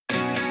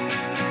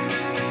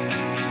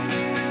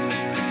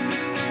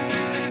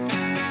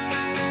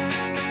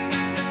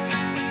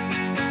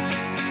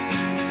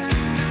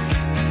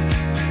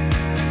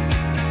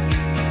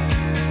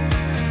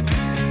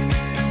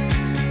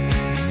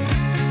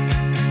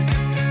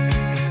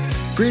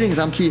Greetings,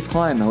 I'm Keith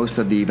Klein, the host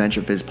of the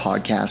Venture Fizz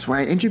podcast, where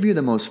I interview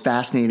the most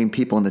fascinating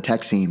people in the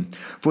tech scene.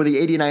 For the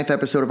 89th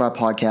episode of our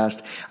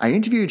podcast, I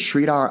interviewed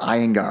Sridhar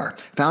Iyengar,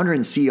 founder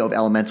and CEO of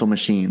Elemental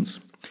Machines.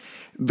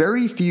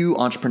 Very few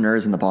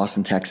entrepreneurs in the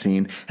Boston tech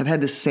scene have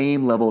had the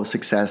same level of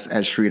success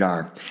as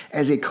Sridhar.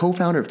 As a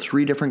co-founder of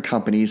 3 different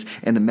companies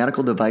in the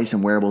medical device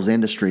and wearables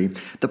industry,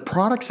 the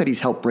products that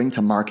he's helped bring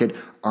to market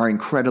are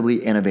incredibly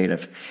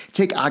innovative.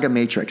 Take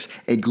Matrix,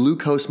 a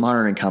glucose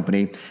monitoring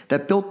company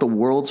that built the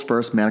world's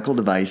first medical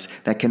device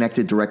that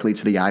connected directly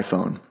to the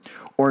iPhone.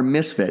 Or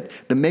Misfit,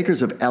 the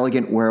makers of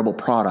elegant wearable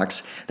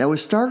products that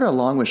was started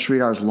along with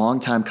Sridhar's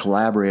longtime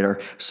collaborator,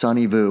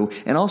 Sunny Vu,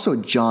 and also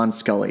John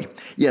Sculley.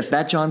 Yes,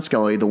 that John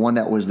Sculley, the one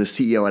that was the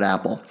CEO at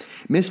Apple.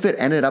 Misfit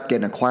ended up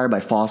getting acquired by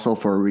Fossil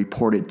for a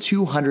reported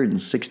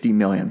 $260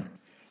 million.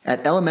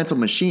 At Elemental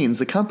Machines,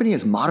 the company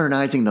is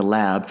modernizing the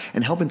lab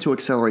and helping to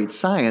accelerate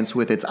science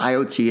with its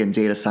IoT and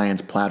data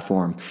science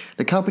platform.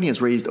 The company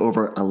has raised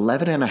over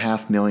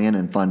 $11.5 million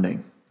in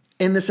funding.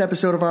 In this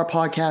episode of our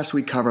podcast,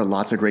 we cover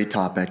lots of great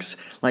topics,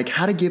 like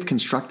how to give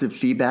constructive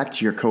feedback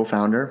to your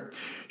co-founder,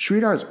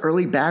 Sridhar's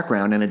early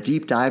background and a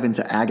deep dive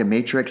into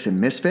Matrix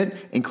and Misfit,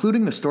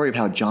 including the story of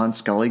how John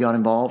Sculley got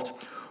involved,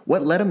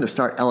 what led him to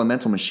start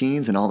Elemental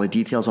Machines and all the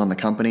details on the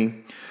company,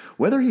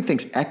 whether he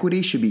thinks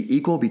equity should be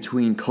equal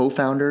between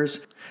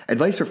co-founders,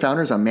 advice for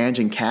founders on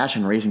managing cash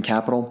and raising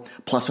capital,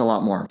 plus a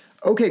lot more.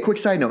 Okay, quick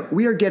side note.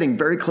 We are getting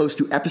very close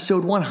to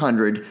episode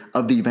 100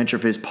 of the Venture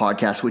Fizz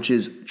podcast, which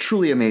is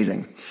truly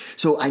amazing.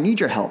 So I need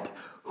your help.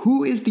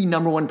 Who is the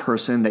number one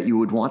person that you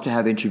would want to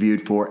have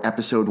interviewed for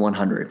episode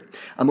 100?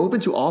 I'm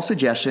open to all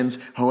suggestions.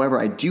 However,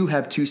 I do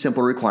have 2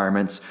 simple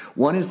requirements.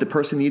 One is the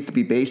person needs to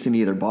be based in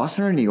either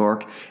Boston or New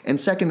York. And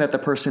second, that the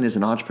person is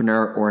an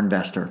entrepreneur or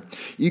investor.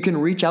 You can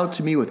reach out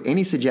to me with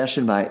any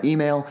suggestion via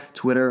email,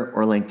 Twitter,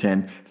 or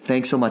LinkedIn.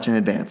 Thanks so much in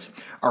advance.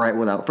 All right,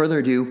 without further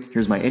ado,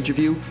 here's my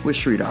interview with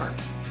Sridhar.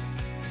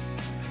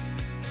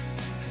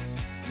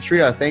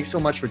 Sridhar, thanks so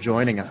much for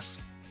joining us.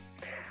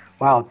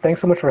 Wow, thanks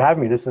so much for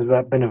having me. This has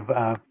been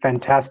a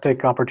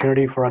fantastic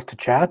opportunity for us to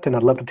chat, and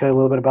I'd love to tell you a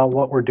little bit about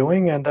what we're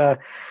doing and to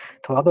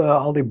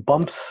all the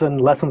bumps and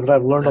lessons that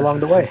I've learned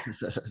along the way.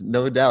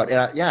 No doubt. And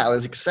I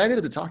was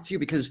excited to talk to you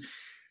because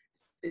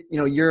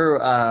you're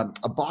a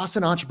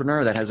Boston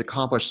entrepreneur that has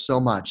accomplished so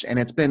much, and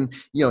it's been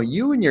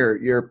you and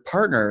your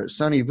partner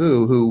Sunny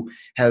Vu who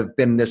have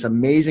been this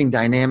amazing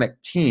dynamic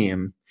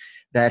team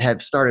that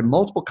have started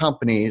multiple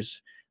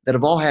companies that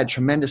have all had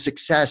tremendous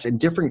success in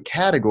different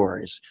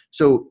categories.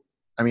 So,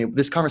 I mean,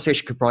 this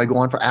conversation could probably go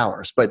on for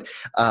hours, but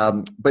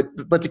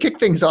to kick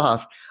things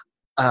off,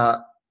 I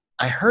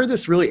heard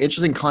this really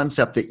interesting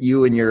concept that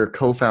you and your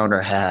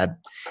co-founder had,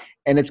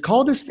 and it's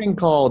called this thing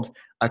called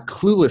a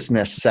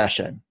cluelessness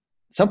session.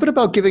 Something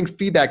about giving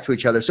feedback to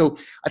each other. So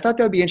I thought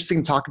that would be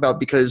interesting to talk about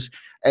because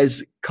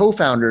as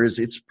co-founders,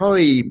 it's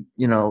probably,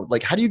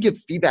 like how do you give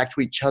feedback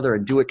to each other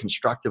and do it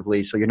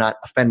constructively so you're not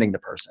offending the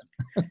person?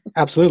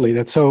 Absolutely.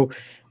 That's so.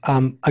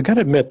 I got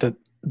to admit that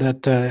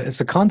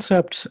it's a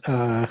concept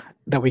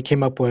that we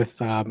came up with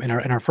in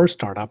our first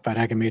startup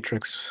at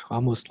Matrix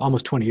almost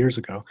 20 years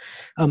ago.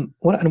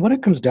 What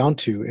it comes down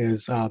to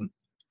is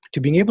to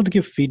being able to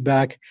give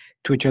feedback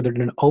to each other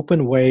in an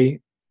open way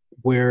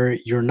where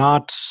you're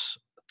not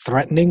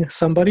threatening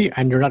somebody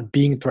and you're not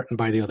being threatened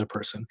by the other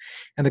person.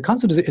 And the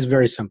concept is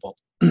very simple.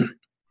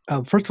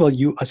 First of all,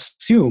 you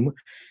assume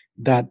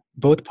that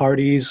both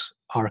parties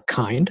are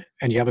kind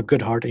and you have a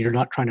good heart and you're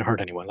not trying to hurt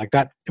anyone like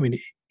that. I mean,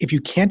 if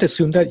you can't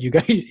assume that,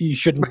 you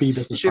shouldn't be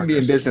business. You shouldn't be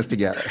in business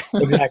together.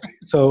 Exactly.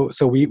 So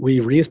we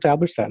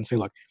reestablish that and say,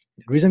 look,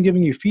 the reason I'm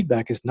giving you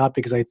feedback is not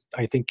because I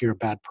think you're a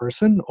bad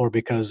person or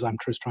because I'm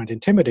just trying to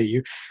intimidate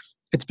you.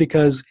 It's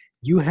because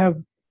you have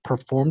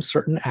performed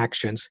certain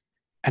actions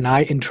and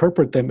I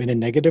interpret them in a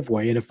negative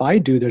way. And if I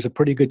do, there's a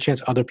pretty good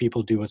chance other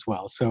people do as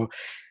well. So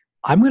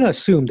I'm going to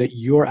assume that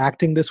you're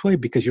acting this way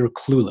because you're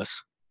clueless.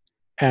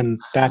 And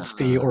that's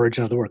the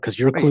origin of the word, because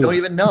you're clueless. You don't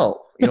even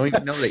know. You don't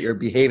even know that you're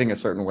behaving a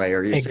certain way.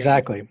 Or you're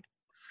exactly.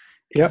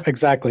 Yeah,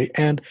 exactly.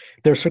 And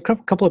there's a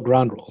couple of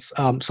ground rules.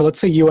 So let's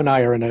say you and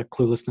I are in a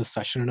cluelessness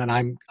session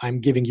and I'm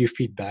giving you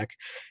feedback.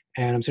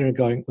 And I'm sitting there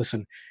going,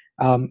 listen,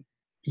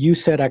 you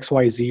said X,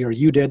 Y, Z, or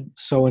you did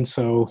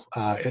so-and-so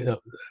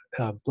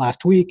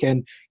last week.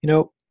 And,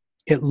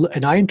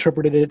 and I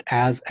interpreted it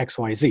as X,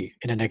 Y, Z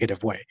in a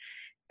negative way.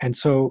 And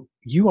so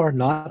you are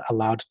not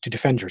allowed to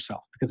defend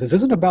yourself because this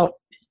isn't about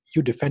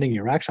you defending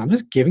your action. I'm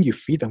just giving you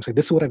feedback. I'm saying,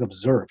 this is what I've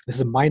observed. This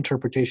is my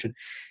interpretation.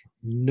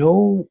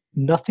 No,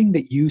 nothing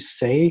that you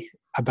say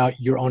about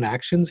your own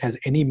actions has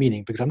any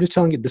meaning because I'm just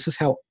telling you, this is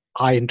how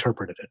I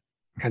interpreted it.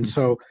 And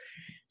so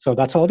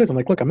that's all it is. I'm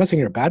like, look, I'm not saying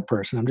you're a bad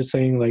person. I'm just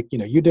saying like,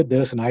 you did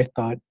this and I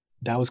thought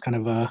that was kind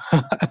of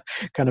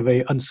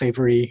a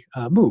unsavory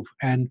move.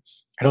 And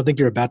I don't think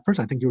you're a bad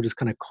person. I think you were just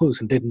kind of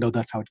clueless and didn't know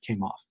that's how it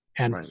came off.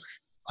 And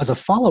as a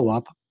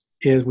follow-up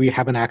is we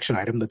have an action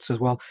item that says,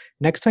 well,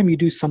 next time you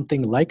do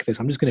something like this,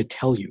 I'm just going to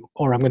tell you,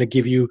 or I'm going to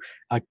give you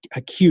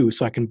a cue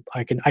so I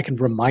can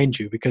remind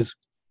you because,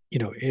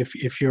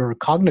 if you're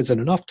cognizant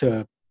enough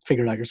to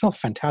figure it out yourself,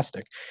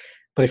 fantastic.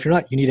 But if you're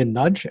not, you need a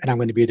nudge, and I'm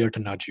going to be there to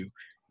nudge you.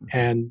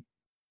 And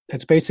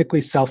it's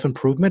basically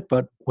self-improvement,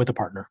 but with a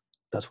partner.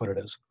 That's what it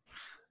is.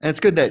 And it's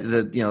good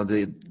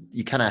that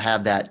you kind of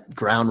have that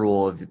ground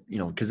rule of,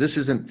 because this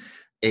isn't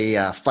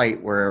a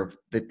fight where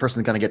the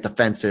person's going to get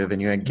defensive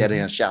and you're getting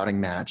a shouting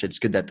match. It's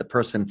good that the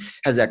person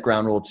has that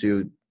ground rule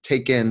to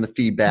take in the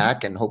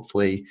feedback and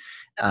hopefully,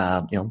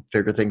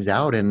 figure things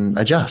out and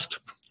adjust.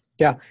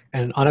 Yeah.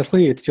 And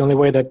honestly, it's the only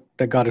way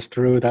that got us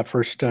through that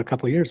first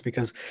couple of years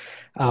because,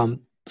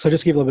 so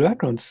just to give you a little bit of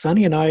background,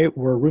 Sunny and I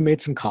were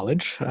roommates in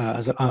college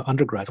as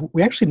undergrads.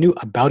 We actually knew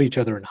about each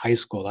other in high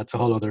school. That's a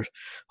whole other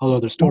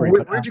story.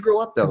 Where'd you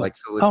grow up though?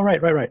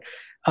 Right.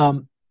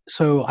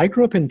 So I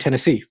grew up in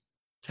Tennessee.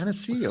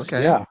 Tennessee,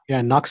 okay. Yeah,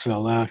 in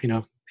Knoxville.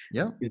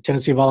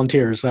 Tennessee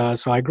Volunteers.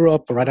 So I grew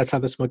up right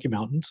outside the Smoky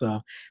Mountains.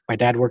 My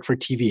dad worked for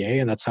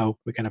TVA, and that's how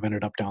we kind of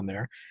ended up down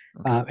there.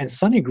 Okay. And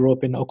Sonny grew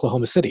up in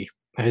Oklahoma City.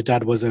 His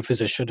dad was a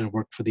physician and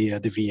worked for the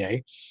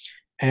VA.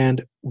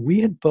 And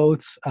we had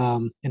both,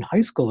 in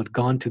high school, had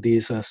gone to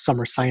these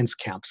summer science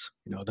camps.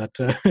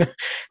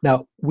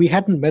 Now, we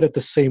hadn't met at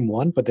the same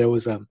one, but there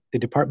was the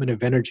Department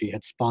of Energy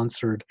had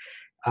sponsored,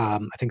 I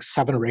think,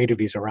 7 or 8 of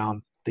these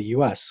around the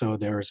U.S. So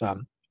there's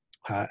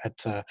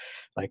at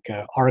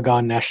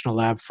Argonne National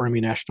Lab, Fermi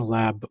National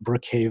Lab,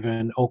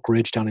 Brookhaven, Oak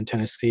Ridge down in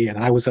Tennessee,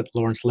 and I was at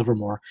Lawrence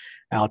Livermore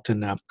out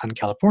in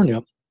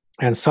California.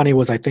 And Sonny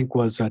was at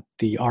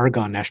the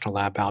Argonne National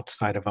Lab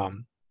outside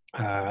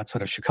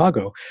of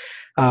Chicago.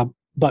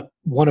 But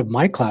one of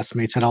my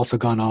classmates had also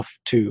gone off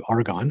to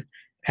Argonne.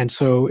 And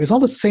so it's all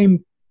the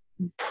same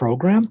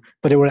program,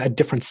 but they were at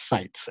different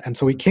sites. And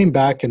so we came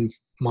back, and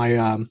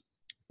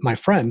my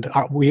friend,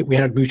 we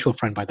had a mutual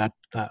friend by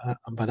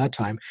that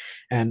time,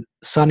 and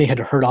Sonny had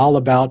heard all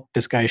about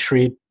this guy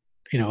Sri,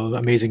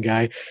 amazing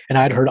guy, and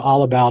I had heard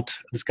all about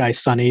this guy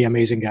Sonny,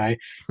 amazing guy,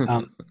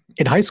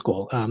 in high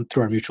school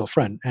through our mutual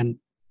friend. And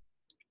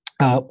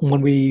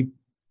when we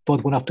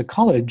both went off to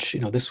college,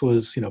 this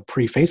was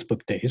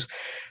pre-Facebook days.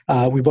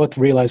 We both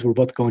realized we were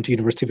both going to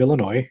University of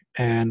Illinois,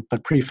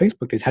 but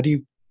pre-Facebook days, how do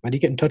you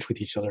get in touch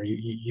with each other?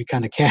 You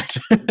kind of can't.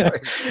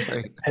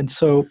 Right. And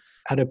so,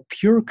 out of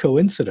pure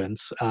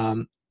coincidence,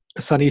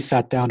 Sonny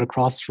sat down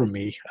across from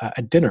me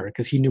at dinner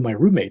because he knew my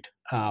roommate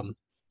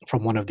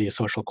from one of the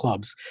social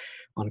clubs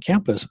on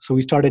campus. So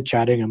we started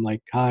chatting. I'm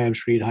like, "Hi, I'm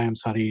Sridhar. Hi, I'm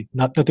Sonny."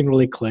 Nothing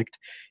really clicked.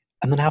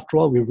 And then after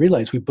all, we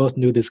realized we both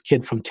knew this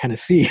kid from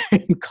Tennessee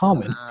in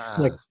common.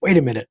 I'm like, wait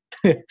a minute,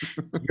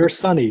 you're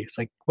Sonny. It's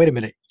like, wait a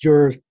minute,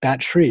 you're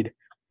that Srid.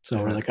 So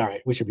we're like, all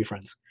right, we should be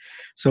friends.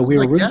 So we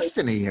were like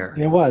destiny here.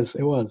 It was.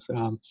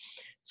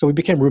 So we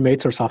became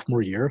roommates our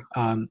sophomore year.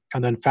 And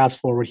then fast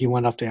forward, he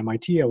went off to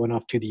MIT. I went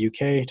off to the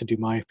UK to do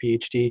my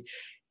PhD.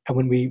 And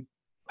when we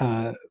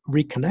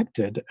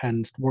reconnected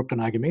and worked on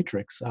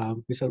Iyengar,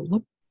 we said,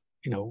 look,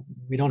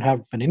 we don't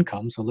have an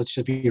income, so let's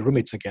just be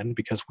roommates again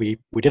because we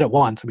did it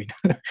once. I mean,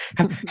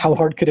 how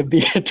hard could it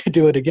be to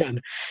do it again?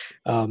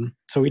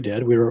 So we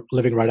did. We were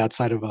living right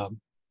outside of,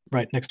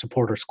 right next to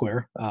Porter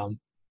Square.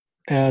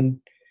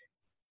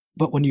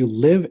 But when you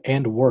live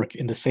and work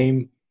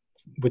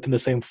within the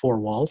same 4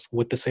 walls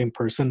with the same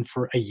person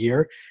for a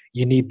year,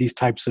 you need these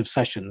types of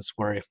sessions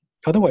where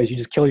otherwise you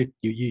just kill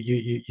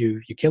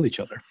you kill each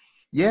other.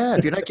 Yeah,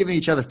 if you're not giving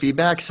each other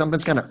feedback,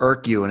 something's going to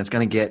irk you and it's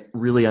going to get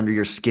really under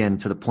your skin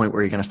to the point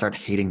where you're going to start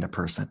hating the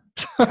person.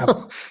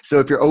 So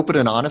if you're open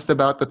and honest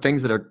about the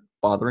things that are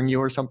bothering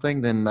you or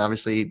something, then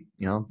obviously,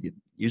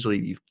 usually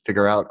you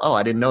figure out, oh,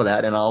 I didn't know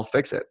that and I'll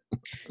fix it.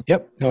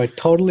 Yep. No, it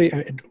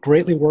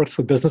greatly works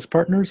with business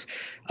partners.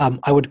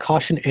 I would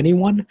caution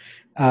anyone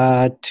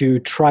to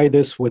try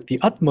this with the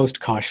utmost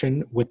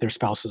caution with their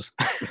spouses.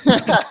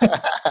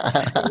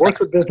 It works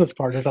with business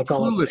partners. That's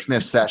all.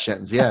 Cluelessness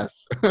sessions,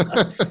 yes.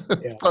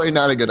 Yeah. Probably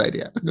not a good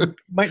idea.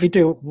 Might need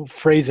to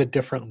phrase it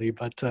differently,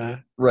 but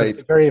right.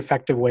 It's a very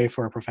effective way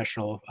for a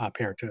professional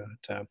pair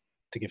to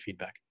give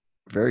feedback.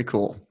 Very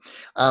cool.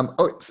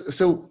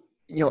 So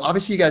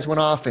obviously you guys went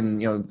off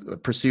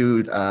and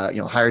pursued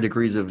higher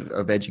degrees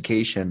of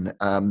education.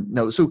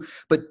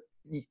 But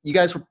you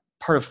guys were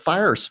part of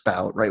Fire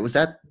Spout, right? Was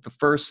that the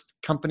first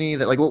company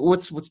that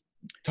what's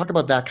talk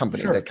about that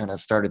company that kind of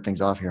started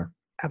things off here?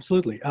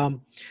 Absolutely.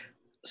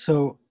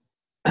 So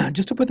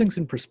just to put things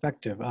in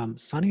perspective,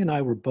 Sonny and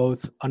I were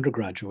both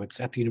undergraduates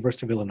at the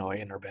University of Illinois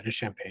in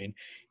Urbana-Champaign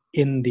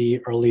in the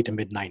early to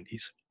mid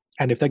 90s.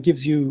 And if that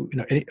gives you,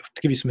 to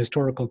give you some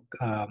historical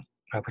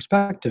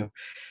perspective,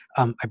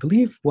 I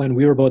believe when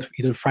we were both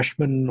either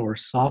freshmen or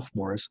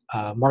sophomores,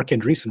 Mark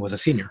Andreessen was a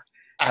senior.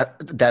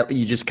 That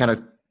you just kind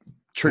of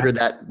triggered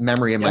that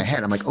memory in my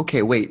head. I'm like,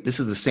 okay, wait, this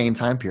is the same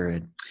time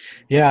period.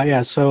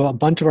 Yeah. So a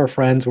bunch of our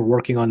friends were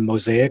working on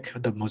Mosaic,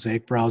 the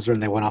Mosaic browser,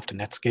 and they went off to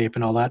Netscape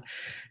and all that.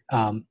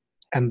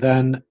 And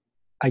then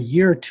a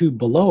year or two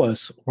below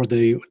us were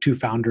the 2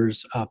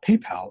 founders of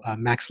PayPal,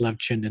 Max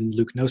Levchin and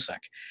Luke Nosek.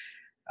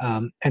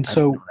 And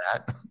so,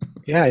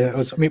 it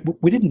was. I mean,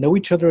 we didn't know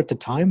each other at the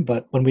time,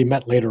 but when we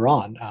met later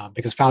on,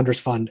 because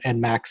Founders Fund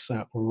and Max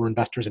were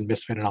investors in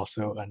Misfit and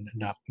also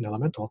in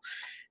Elemental,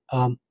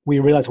 we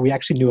realized we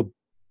actually knew a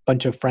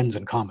bunch of friends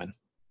in common.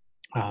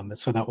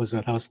 So that was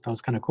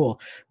kind of cool.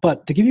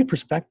 But to give you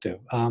perspective,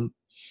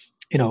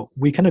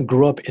 we kind of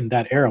grew up in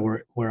that era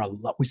where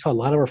we saw a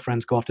lot of our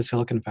friends go off to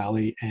Silicon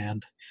Valley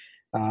and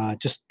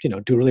just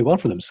do really well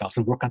for themselves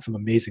and work on some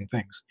amazing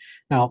things.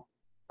 Now,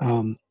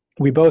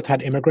 we both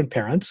had immigrant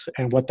parents,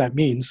 and what that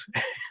means,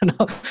 and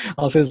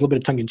I'll say this a little bit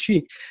of tongue in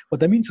cheek.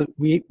 What that means is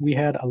we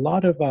had a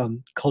lot of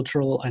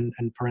cultural and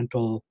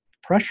parental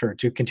pressure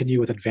to continue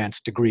with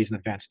advanced degrees and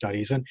advanced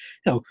studies, and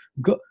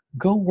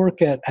go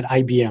work at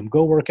IBM,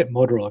 go work at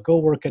Motorola, go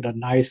work at a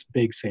nice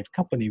big safe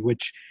company,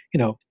 which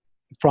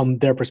from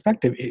their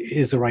perspective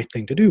is the right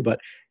thing to do. But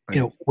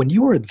when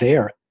you were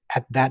there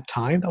at that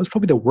time, that was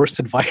probably the worst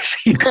advice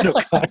you could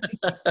have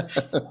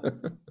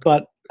gotten.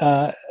 But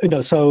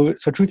so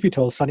truth be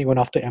told, Sunny went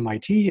off to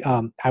MIT.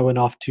 I went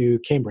off to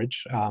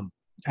Cambridge.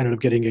 Ended up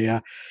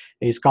getting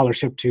a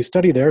scholarship to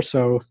study there.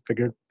 So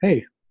figured,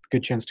 hey,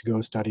 good chance to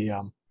go study,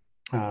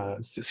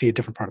 see a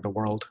different part of the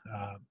world,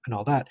 and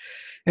all that.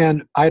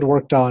 And I had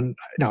worked on,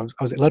 I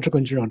was an electrical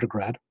engineer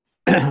undergrad,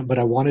 but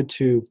I wanted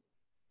to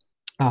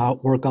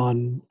work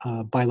on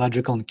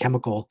biological and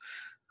chemical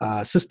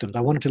systems.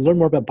 I wanted to learn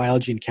more about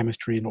biology and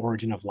chemistry and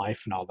origin of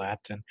life and all that.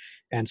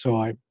 And so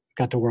I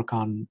got to work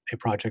on a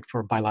project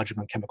for biological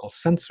and chemical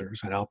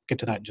sensors, and I'll get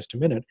to that in just a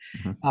minute.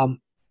 Mm-hmm.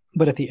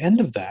 But at the end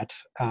of that,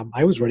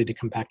 I was ready to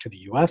come back to the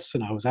US,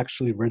 and I was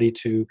actually ready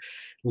to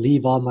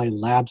leave all my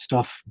lab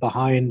stuff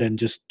behind and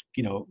just,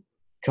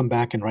 come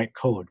back and write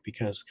code,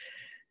 because,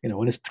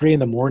 when it's 3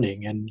 a.m.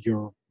 and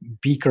your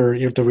beaker,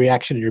 if the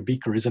reaction in your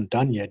beaker isn't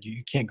done yet,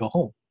 you can't go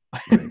home.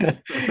 Right.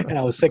 And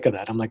I was sick of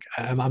that. I'm like,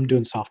 I'm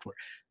doing software.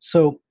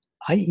 So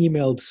I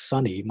emailed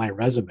Sunny my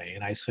resume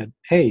and I said,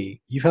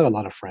 hey, you've had a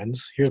lot of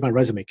friends. Here's my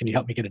resume. Can you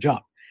help me get a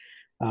job?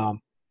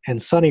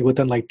 And Sunny,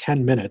 within like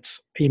 10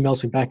 minutes,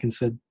 emails me back and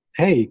said,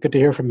 hey, good to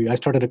hear from you. I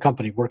started a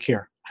company. Work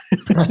here.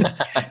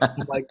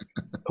 I'm like,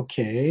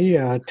 okay,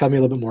 tell me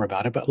a little bit more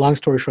about it. But long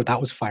story short,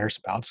 that was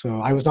Firespout. So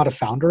I was not a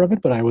founder of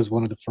it, but I was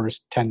one of the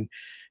first 10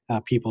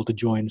 people to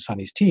join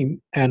Sunny's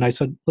team. And I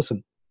said,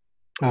 listen,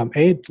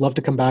 I'd love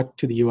to come back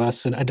to the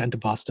US and to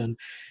Boston.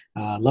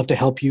 Love to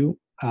help you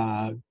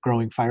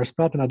growing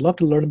Firespout, and I'd love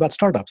to learn about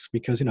startups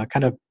because I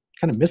kind of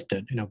missed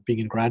it, being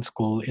in grad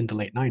school in the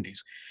late 90s.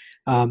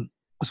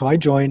 So I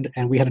joined,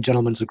 and we had a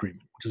gentleman's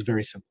agreement, which is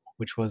very simple,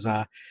 which was,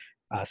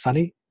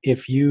 Sunny,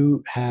 if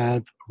you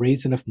have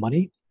raised enough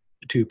money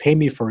to pay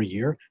me for a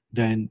year,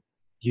 then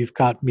you've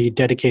got me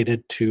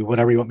dedicated to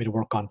whatever you want me to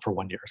work on for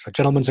 1 year. So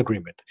gentleman's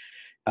agreement.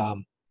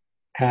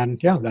 And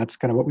yeah, that's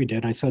kind of what we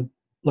did. I said,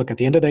 look, at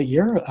the end of that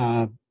year,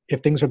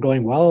 if things are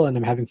going well and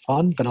I'm having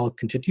fun, then I'll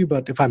continue.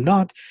 But if I'm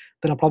not,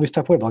 then I'll probably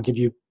step away. But I'll give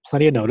you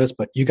plenty of notice,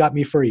 but you got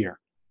me for a year.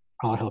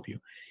 I'll help you.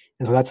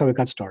 And so that's how it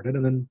got started.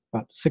 And then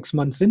about 6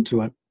 months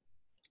into it,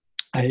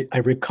 I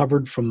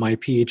recovered from my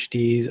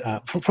PhD,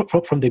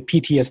 from the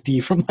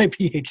PTSD from my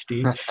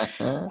PhD.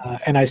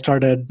 And I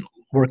started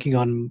working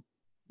on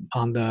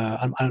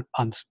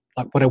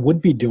what I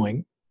would be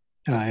doing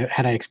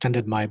had I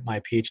extended my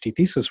PhD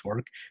thesis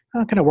work.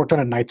 I kind of worked on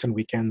it nights and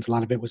weekends. A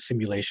lot of it was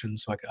simulation,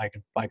 so I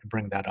could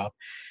bring that up.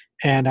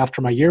 And after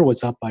my year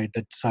was up, I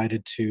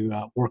decided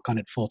to work on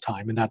it full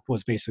time, and that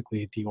was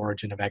basically the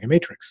origin of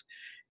Agamatrix.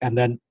 And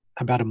then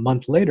about a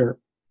month later,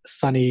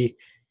 Sunny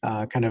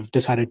kind of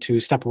decided to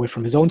step away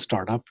from his own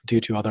startup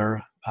due to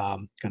other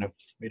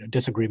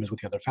disagreements with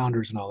the other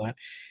founders and all that.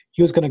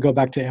 He was going to go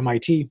back to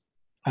MIT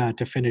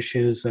to finish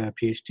his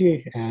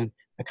PhD, and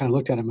I kind of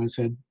looked at him and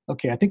said,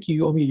 okay, I think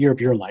you owe me a year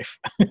of your life.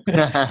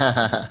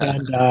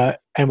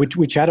 And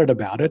we chatted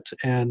about it,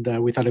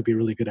 and we thought it'd be a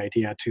really good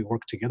idea to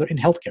work together in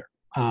healthcare,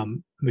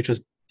 which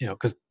was,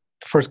 because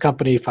the first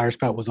company,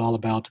 Firespout, was all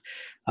about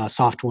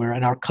software,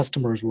 and our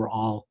customers were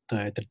all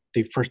the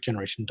first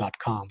generation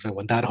 .coms. And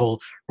when that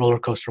whole roller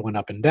coaster went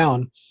up and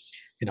down,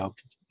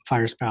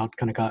 Firespout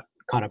kind of got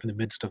caught up in the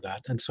midst of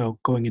that. And so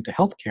going into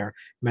healthcare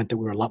meant that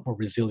we were a lot more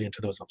resilient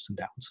to those ups and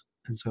downs.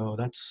 And so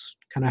that's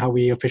kind of how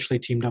we officially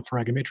teamed up for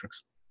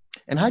Agamatrix.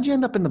 And how'd you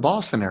end up in the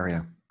Boston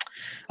area?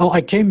 Oh,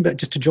 I came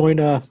just to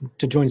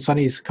join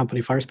Sunny's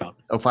company, Firespout.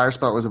 Oh,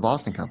 Firespout was a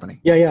Boston company.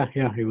 Yeah.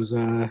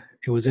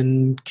 It was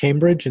in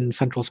Cambridge in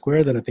Central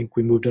Square. Then I think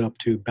we moved it up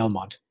to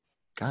Belmont.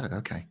 Got it.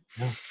 Okay.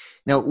 Yeah.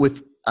 Now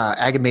with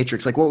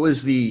Agamatrix, like what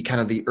was the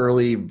kind of the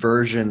early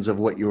versions of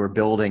what you were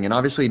building? And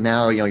obviously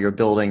now, you're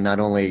building not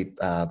only,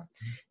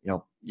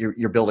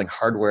 you're building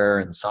hardware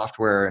and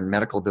software and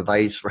medical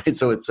device, right?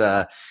 So it's,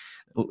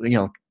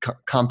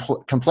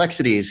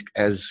 complexities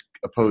as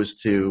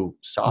opposed to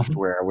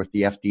software with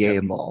the FDA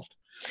involved.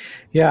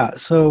 Yeah.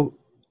 So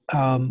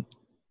to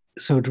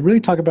really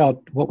talk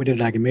about what we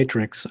did at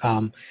Agamatrix,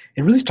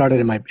 it really started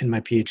in my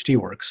PhD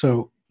work.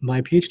 So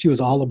my PhD was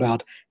all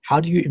about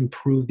how do you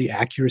improve the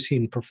accuracy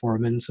and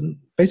performance and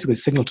basically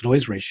signal to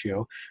noise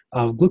ratio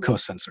of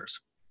glucose sensors.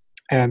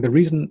 And the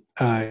reason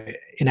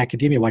in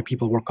academia why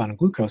people work on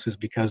glucose is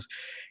because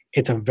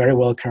it's a very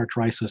well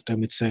characterized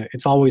system. It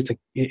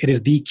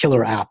is the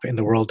killer app in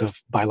the world of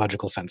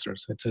biological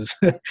sensors.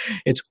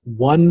 It's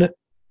one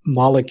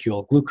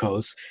molecule,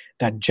 glucose,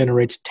 that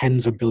generates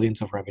tens of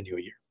billions of revenue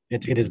a year.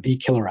 It is the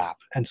killer app.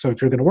 And so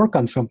if you're going to work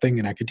on something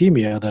in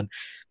academia, then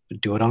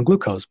do it on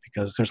glucose,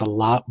 because there's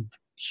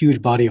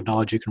huge body of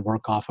knowledge you can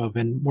work off of.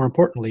 And more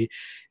importantly,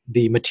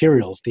 the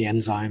materials, the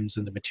enzymes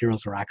and the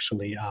materials are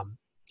actually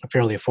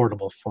fairly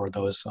affordable for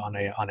those on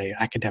a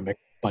academic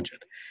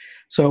budget.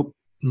 So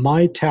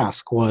my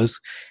task was,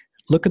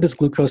 look at this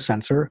glucose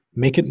sensor,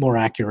 make it more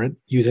accurate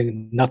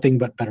using nothing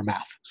but better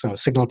math. So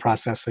signal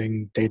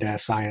processing, data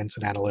science,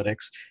 and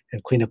analytics,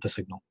 and clean up the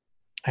signal.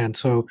 And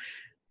so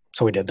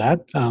we did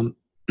that.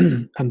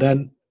 And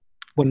then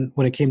when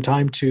it came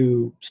time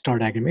to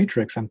start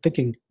Agamatrix, I'm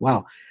thinking,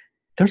 wow,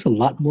 there's a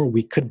lot more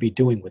we could be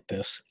doing with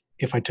this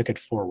if I took it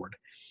forward.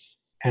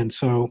 And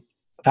so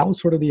that was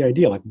sort of the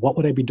idea, like, what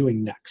would I be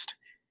doing next?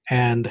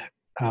 And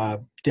our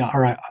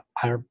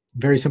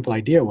very simple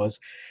idea was,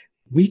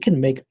 we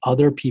can make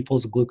other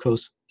people's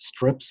glucose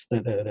strips,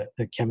 the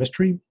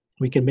chemistry,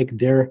 we can make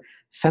their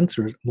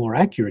sensors more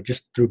accurate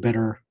just through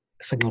better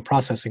signal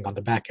processing on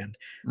the back end.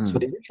 So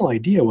the original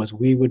idea was,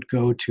 we would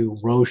go to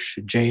Roche,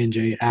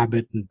 J&J,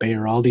 Abbott, and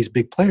Bayer, all these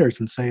big players,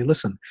 and say,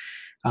 listen,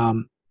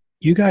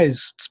 you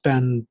guys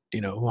spend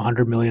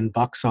 $100 million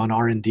on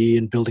R&D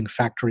and building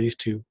factories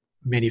to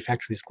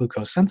manufacture these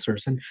glucose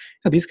sensors, and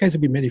these guys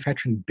would be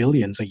manufacturing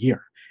billions a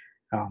year.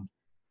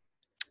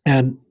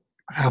 And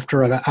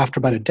after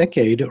about a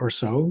decade or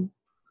so,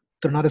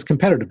 they're not as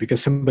competitive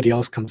because somebody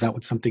else comes out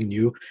with something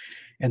new.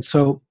 And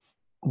so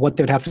what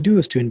they'd have to do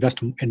is to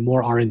invest in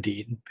more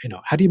R&D.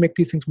 How do you make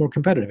these things more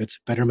competitive? It's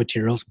better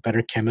materials,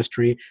 better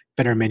chemistry,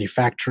 better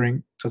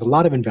manufacturing. So it's a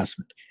lot of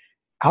investment.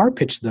 Our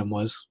pitch to them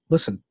was,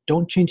 listen,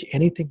 don't change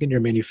anything in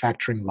your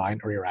manufacturing line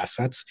or your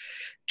assets.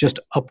 Just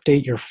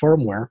update your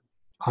firmware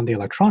on the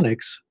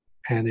electronics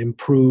and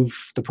improve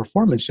the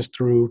performance just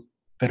through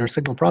better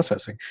signal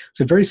processing.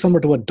 So very similar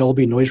to what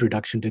Dolby noise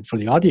reduction did for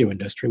the audio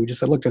industry. We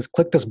just said, look, just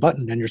click this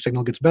button and your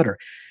signal gets better.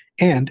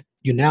 And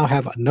you now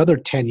have another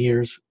 10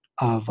 years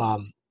of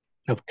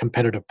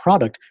competitive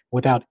product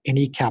without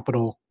any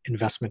capital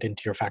investment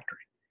into your factory.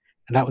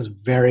 And that was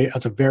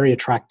a very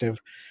attractive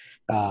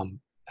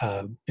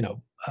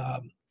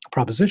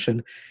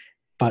proposition.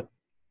 But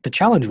the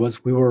challenge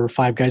was, we were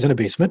 5 guys in a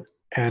basement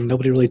and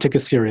nobody really took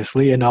us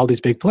seriously. And all these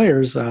big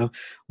players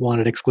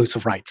wanted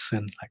exclusive rights,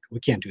 and we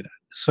can't do that.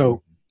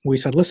 So we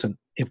said, listen,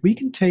 if we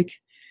can take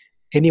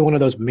any one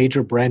of those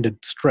major branded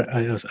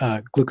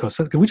glucose,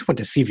 we just went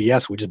to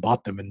CVS, we just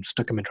bought them and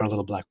stuck them into our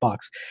little black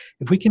box.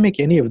 If we can make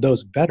any of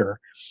those better,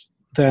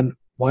 then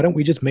why don't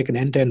we just make an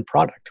end-to-end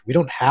product? We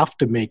don't have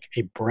to make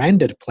a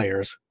branded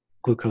player's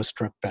glucose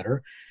strip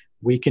better.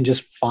 We can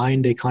just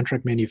find a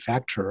contract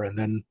manufacturer and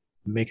then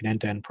make an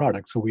end-to-end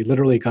product. So we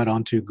literally got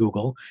onto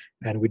Google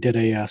and we did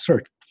a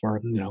search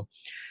for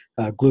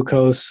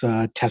glucose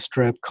test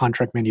strip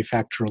contract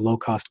manufacturer, low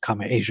cost,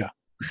 Asia.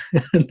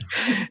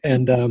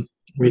 and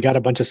we got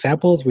a bunch of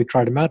samples. We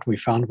tried them out. We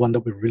found one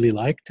that we really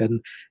liked, and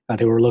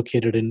they were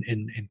located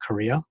in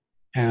Korea.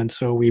 And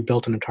so we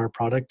built an entire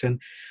product and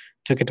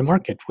took it to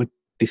market with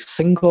the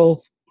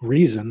single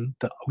reason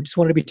that we just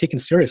wanted to be taken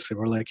seriously.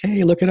 We're like,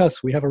 hey, look at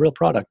us. We have a real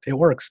product. It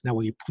works. Now,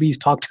 will you please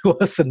talk to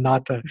us and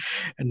not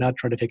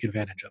try to take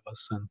advantage of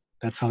us? And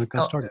that's how it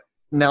got started.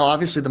 Now,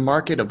 obviously, the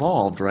market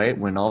evolved, right?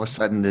 When all of a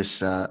sudden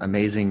this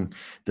amazing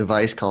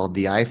device called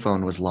the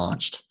iPhone was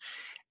launched.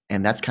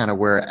 And that's kind of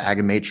where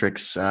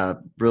Agamatrix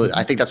really,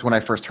 I think that's when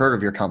I first heard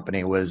of your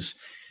company was,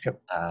 it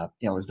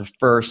was the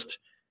first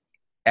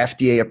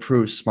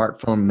FDA-approved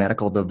smartphone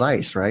medical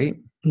device, right?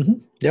 Mm-hmm.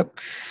 Yep.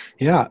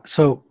 Yeah.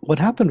 So what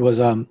happened was,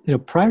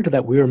 prior to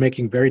that, we were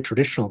making very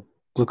traditional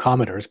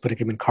glucometers, putting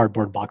them in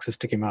cardboard boxes,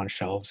 sticking them on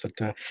shelves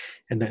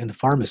in the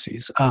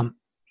pharmacies.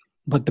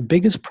 But the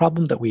biggest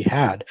problem that we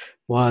had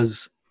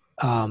was,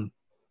 first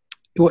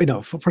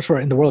of all,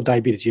 in the world of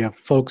diabetes, you have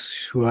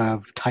folks who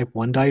have type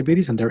 1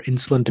 diabetes and they're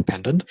insulin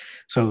dependent.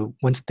 So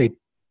once they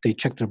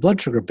check their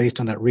blood sugar based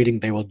on that reading,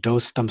 they will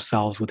dose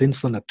themselves with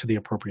insulin up to the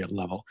appropriate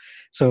level.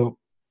 So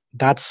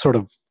that's sort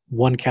of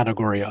one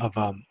category of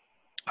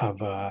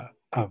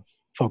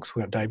folks who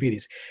have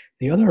diabetes.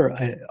 The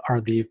other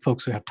are the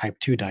folks who have type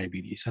 2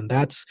 diabetes, and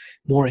that's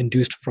more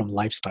induced from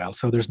lifestyle.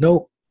 So they're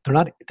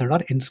not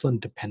insulin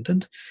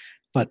dependent,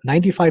 but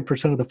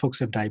 95% of the folks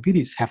who have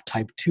diabetes have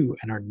type 2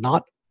 and are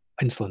not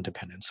insulin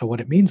dependent. So what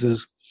it means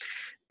is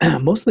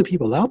most of the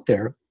people out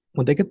there,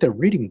 when they get their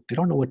reading, they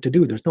don't know what to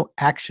do. There's no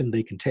action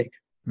they can take.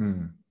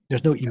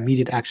 There's no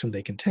immediate action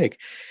they can take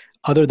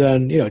other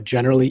than,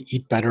 generally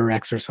eat better,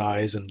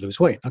 exercise, and lose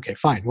weight. Okay,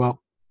 fine.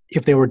 Well,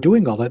 if they were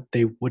doing all that,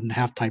 they wouldn't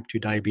have type 2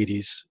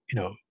 diabetes,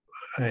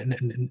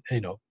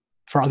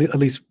 for at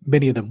least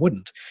many of them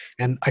wouldn't.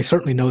 And I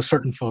certainly know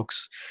certain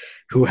folks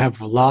who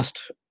have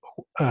lost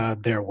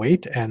their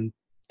weight and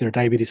their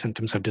diabetes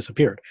symptoms have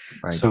disappeared.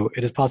 Right. So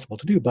it is possible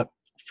to do. But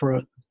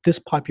for this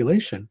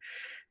population,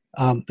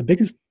 the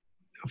biggest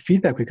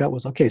feedback we got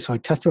was, okay, so I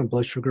tested my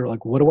blood sugar.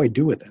 Like, what do I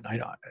do with it?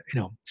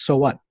 So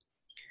what?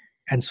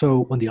 And so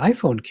when the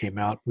iPhone came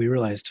out, we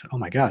realized, oh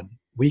my God,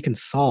 we can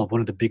solve one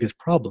of the biggest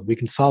problems. We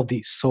can solve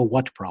the so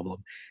what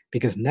problem,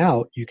 because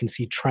now you can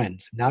see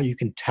trends. Now you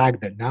can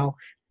tag that. Now,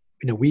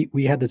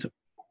 we had this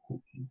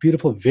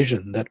beautiful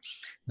vision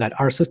that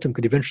our system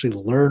could eventually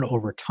learn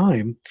over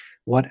time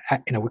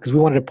because we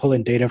wanted to pull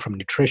in data from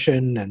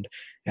nutrition and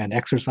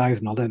exercise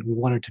and all that. We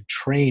wanted to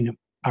train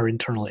our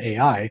internal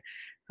AI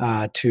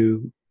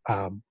to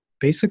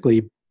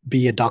basically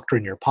be a doctor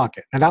in your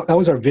pocket. And that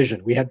was our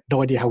vision. We had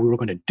no idea how we were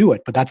going to do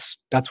it, but that's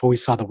where we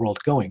saw the world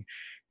going.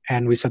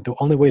 And we said the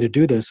only way to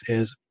do this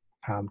is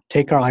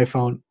take our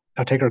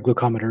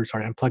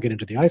glucometer, and plug it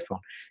into the iPhone,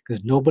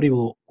 because nobody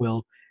will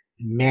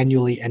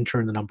manually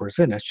enter the numbers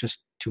in. That's just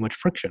too much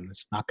friction.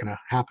 It's not going to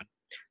happen.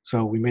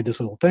 So we made this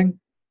little thing,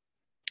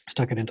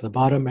 stuck it into the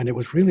bottom, and it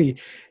was really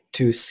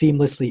to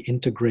seamlessly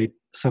integrate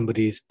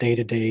somebody's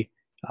day-to-day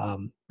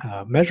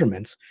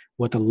measurements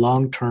with the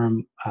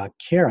long-term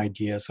care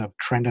ideas of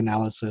trend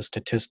analysis,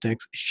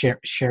 statistics,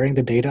 sharing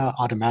the data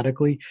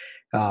automatically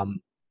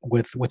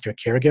with your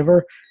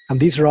caregiver. And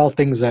these are all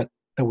things that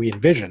we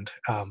envisioned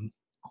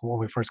when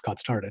we first got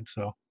started.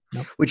 So.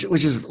 Yep. Which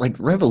is like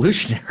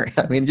revolutionary.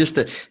 I mean, just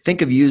to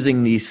think of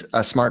using a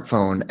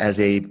smartphone as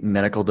a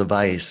medical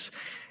device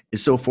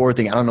is so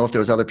forward-thinking. I don't know if there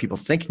was other people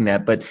thinking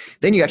that, but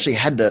then you actually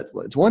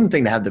it's one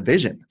thing to have the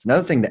vision. It's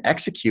another thing to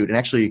execute and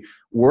actually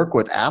work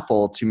with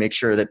Apple to make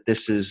sure that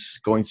this is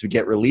going to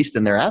get released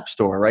in their app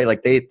store, right? Like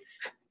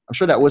I'm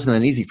sure that wasn't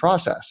an easy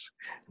process.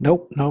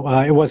 No,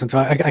 it wasn't. So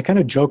I kind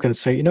of joke and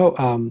say,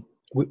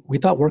 we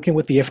thought working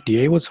with the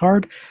FDA was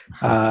hard,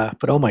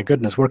 but oh my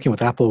goodness, working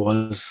with Apple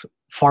was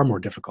far more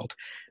difficult.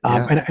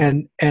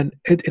 And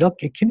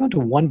it came down to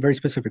one very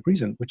specific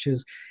reason, which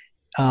is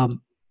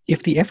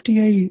if the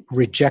FDA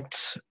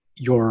rejects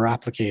your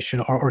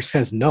application or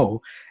says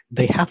no,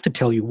 they have to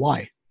tell you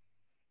why.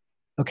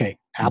 Okay,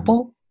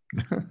 Apple,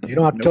 they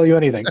don't have to tell you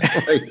anything.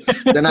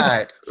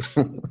 Denied.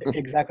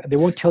 Exactly. They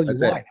won't tell you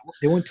That's why. it.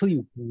 They won't tell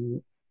you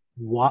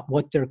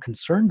what they're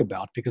concerned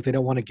about, because they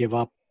don't want to give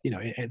up,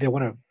 they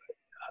want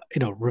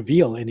to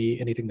reveal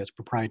anything that's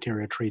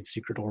proprietary or trade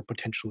secret or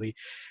potentially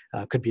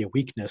could be a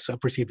weakness,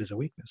 perceived as a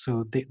weakness.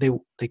 So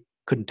they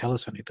couldn't tell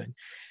us anything.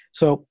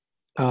 So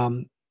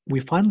we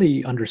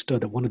finally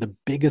understood that one of the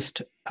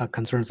biggest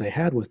concerns they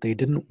had was they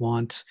didn't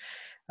want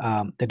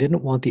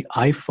the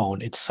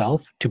iPhone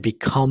itself to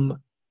become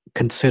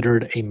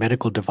considered a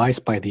medical device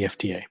by the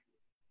FDA.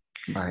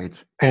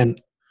 Right. And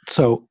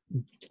so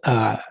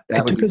that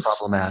would be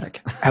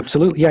problematic.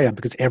 Absolutely. Yeah.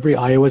 Because every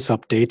iOS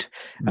update,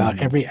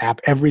 every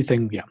app,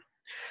 everything. Yeah.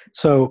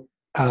 So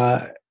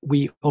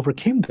we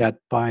overcame that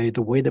by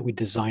the way that we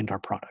designed our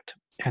product.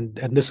 And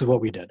this is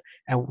what we did.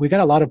 And we got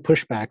a lot of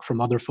pushback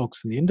from other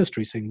folks in the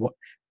industry saying,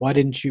 why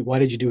did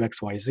you do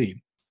X, Y, Z?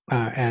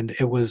 And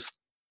it was,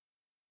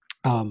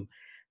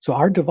 so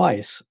our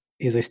device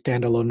is a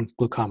standalone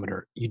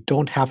glucometer. You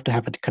don't have to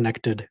have it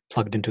connected,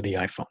 plugged into the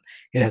iPhone.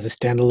 It has a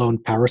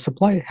standalone power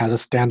supply, has a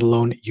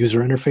standalone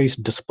user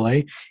interface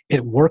display.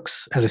 It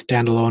works as a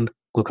standalone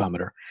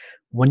glucometer.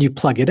 When you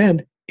plug it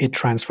in, it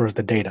transfers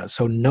the data.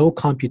 So no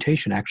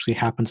computation actually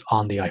happens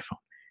on the iPhone.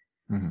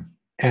 Mm-hmm.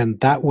 And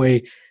that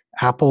way,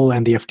 Apple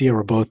and the FDA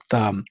were both,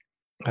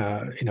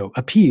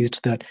 appeased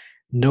that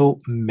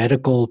no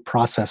medical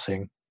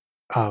processing,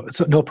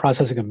 so no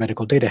processing of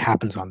medical data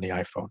happens on the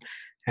iPhone.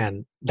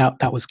 And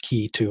that was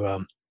key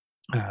to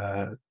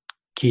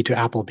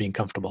Apple being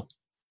comfortable.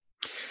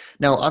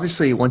 Now,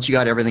 obviously, once you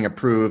got everything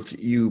approved,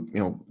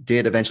 you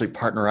did eventually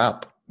partner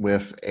up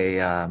with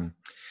a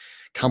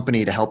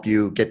company to help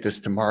you get this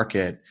to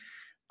market,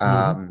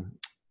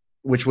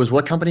 which was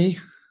what company?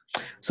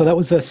 So that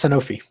was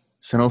Sanofi.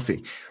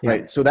 Sanofi,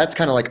 right? Yeah. So that's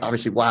kind of like,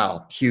 obviously,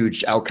 wow,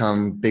 huge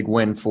outcome, big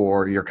win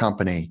for your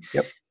company.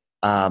 Yep.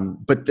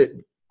 But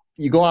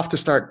you go off to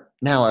start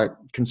now a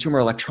consumer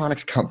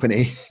electronics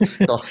company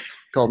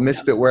called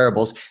Misfit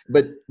Wearables.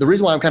 But the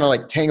reason why I'm kind of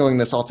like tangling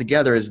this all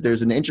together is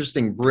there's an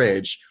interesting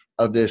bridge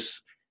of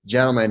this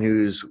gentleman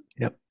who's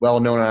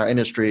well known in our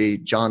industry,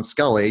 John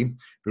Sculley,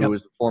 who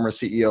was the former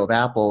CEO of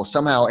Apple,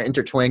 somehow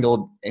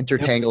intertangled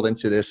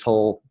into this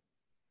whole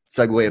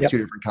segue of two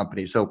different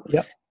companies. So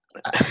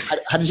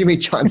how did you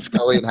meet John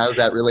Sculley, and how does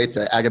that relate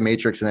to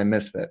Agamatrix and then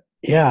Misfit?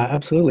 Yeah,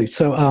 absolutely.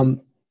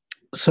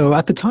 So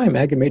at the time,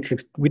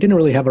 Agamatrix, we didn't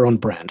really have our own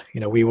brand.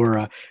 We were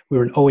an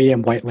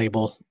OEM white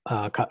label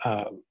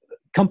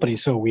company,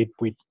 so we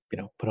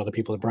put other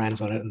people's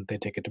brands on it and they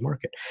take it to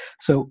market.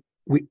 So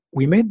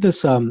we made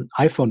this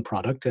iPhone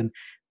product, and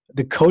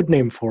the code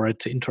name for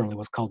it internally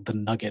was called the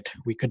Nugget.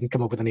 We couldn't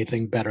come up with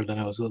anything better than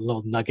it was a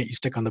little nugget you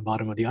stick on the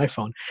bottom of the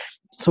iPhone.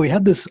 So we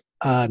had this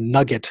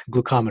Nugget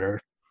glucometer,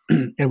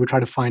 and we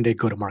tried to find a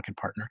go-to-market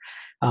partner.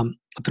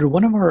 Through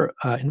one of our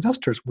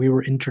investors, we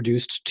were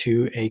introduced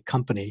to a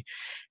company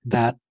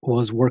that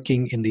was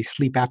working in the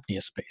sleep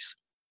apnea space.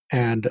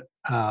 And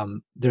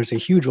there's a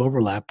huge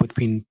overlap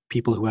between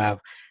people who have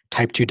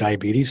type 2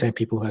 diabetes and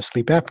people who have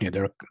sleep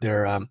apnea.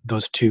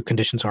 Those two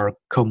conditions are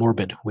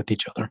comorbid with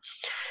each other.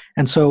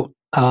 And so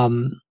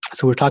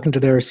we're talking to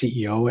their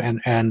CEO,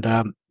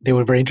 and they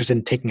were very interested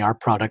in taking our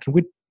product, and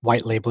we'd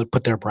white label it,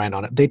 put their brand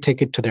on it. They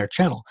take it to their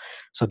channel.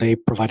 So they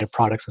provided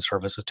products and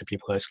services to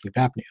people who have sleep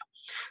apnea.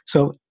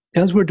 So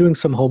as we're doing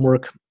some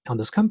homework on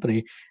this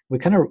company, we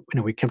kind of,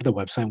 we came to the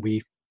website, and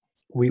we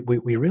we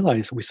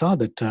realized, we saw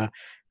that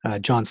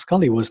John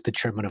Scully was the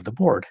chairman of the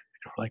board.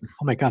 And we're like,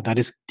 oh my God, that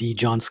is the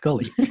John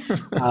Scully.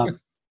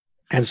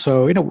 And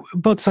so,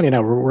 both Sonny and I,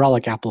 we're all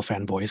like Apple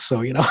fanboys. So,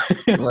 Right.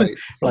 we're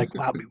like,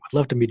 wow, we would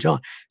love to meet John.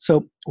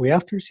 So we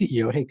asked our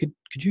CEO, hey,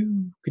 could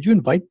you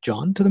invite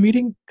John to the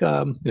meeting?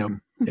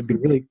 It'd be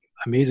really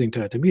amazing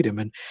to meet him.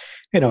 And,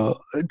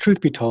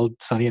 truth be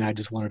told, Sonny and I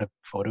just wanted a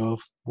photo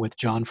with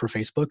John for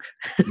Facebook,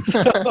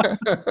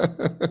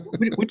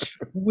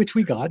 which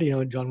we got.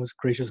 John was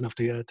gracious enough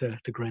to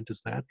grant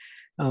us that.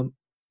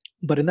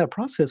 But in that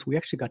process, we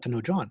actually got to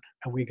know John,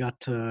 and we got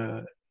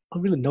to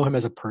really know him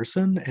as a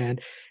person,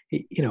 and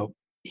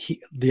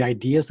the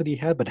ideas that he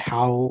had, but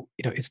how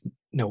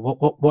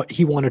what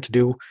he wanted to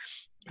do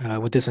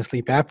with this and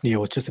sleep apnea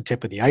was just the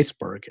tip of the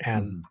iceberg,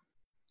 and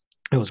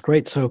it was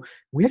great. So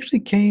we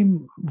actually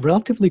came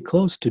relatively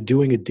close to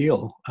doing a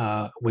deal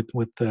with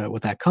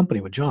that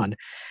company with John,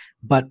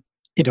 but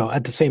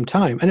at the same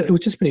time, and it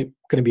was just going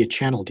to be a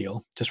channel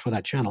deal just for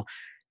that channel.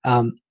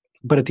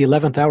 But at the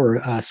 11th hour,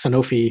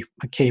 Sanofi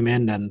came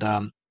in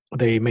and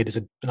they made us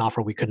an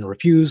offer we couldn't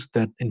refuse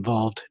that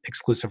involved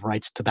exclusive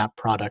rights to that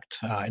product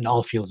in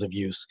all fields of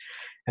use.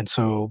 And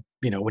so,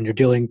 when you're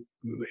dealing,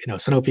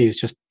 Sanofi is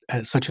just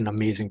such an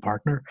amazing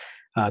partner.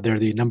 They're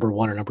the number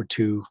one or number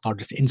two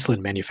largest insulin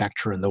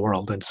manufacturer in the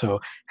world. And so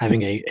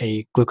having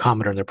a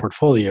glucometer in their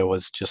portfolio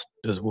was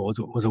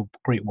a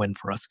great win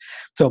for us.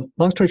 So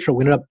long story short,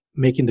 we ended up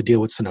making the deal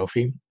with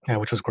Sanofi,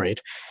 which was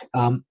great.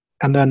 And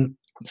then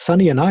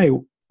Sonny and I,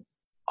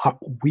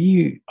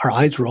 our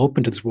eyes were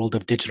open to this world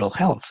of digital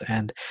health,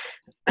 and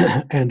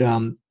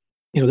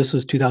this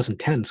was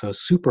 2010, so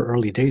super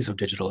early days of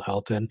digital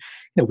health, and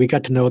we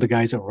got to know the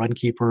guys at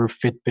Runkeeper,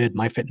 Fitbit,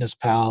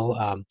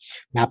 MyFitnessPal,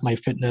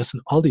 MapMyFitness,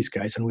 and all these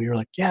guys, and we were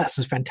like, yeah, this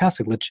is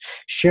fantastic. Let's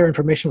share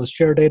information, let's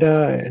share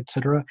data,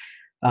 etc.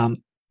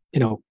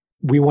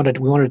 We wanted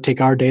to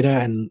take our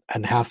data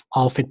and have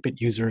all Fitbit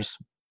users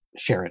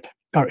share it.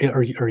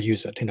 Or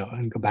use it,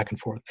 and go back and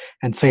forth.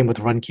 And same with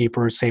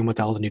Runkeeper, same with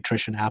all the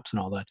nutrition apps and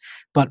all that.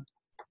 But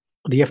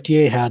the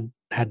FDA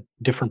had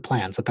different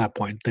plans at that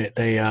point.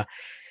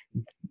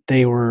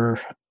 They were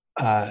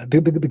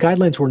the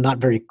guidelines were not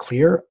very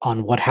clear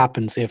on what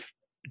happens if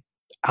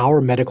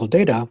our medical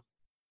data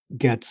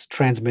gets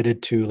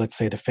transmitted to, let's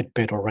say, the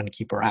Fitbit or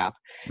Runkeeper app.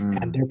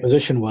 And their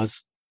position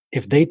was,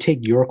 if they take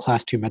your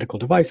class 2 medical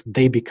device,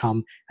 they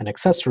become an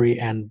accessory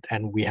and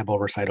we have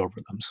oversight over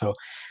them. So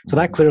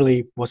that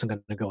clearly wasn't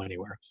going to go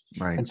anywhere.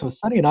 Right. And so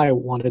Sonny and I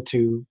wanted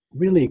to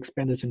really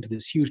expand this into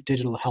this huge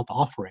digital health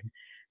offering.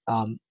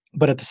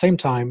 But at the same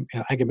time,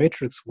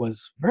 Agametrix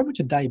was very much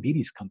a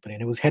diabetes company,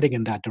 and it was heading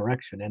in that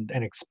direction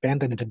and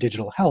expanded into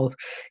digital health.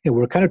 We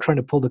were kind of trying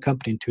to pull the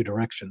company in two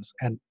directions.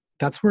 And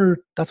that's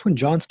when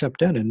John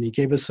stepped in and he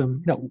gave us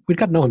some, we'd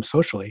got to know him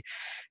socially.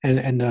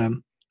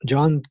 And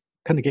John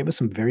kind of gave us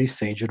some very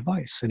sage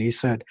advice. And he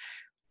said,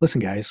 listen,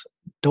 guys,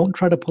 don't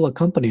try to pull a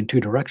company in two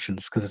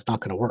directions because it's not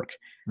going to work.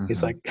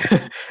 He's like,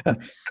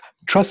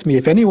 trust me,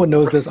 if anyone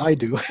knows this, I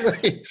do.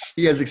 Right.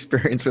 He has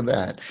experience with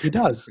that. He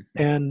does.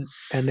 And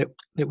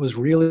it was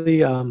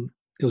really,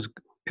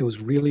 it was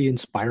really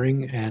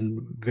inspiring and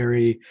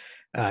very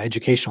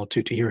educational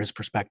to hear his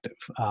perspective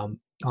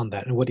on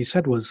that. And what he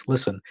said was,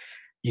 listen,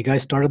 you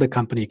guys started the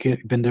company, you've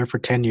been there for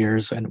 10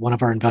 years, and one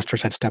of our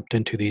investors had stepped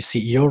into the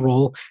CEO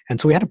role. And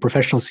so we had a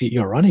professional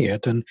CEO running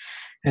it.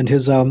 And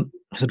his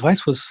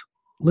advice was,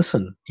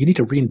 listen, you need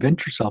to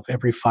reinvent yourself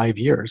every 5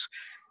 years.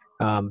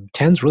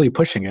 10's really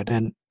pushing it.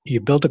 And you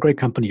built a great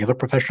company. You have a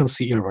professional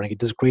CEO running it.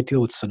 This great deal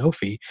with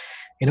Sanofi.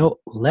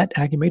 Let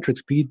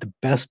Agametrix be the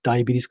best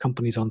diabetes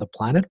companies on the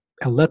planet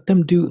and let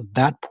them do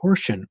that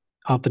portion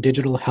of the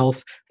digital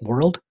health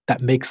world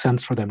that makes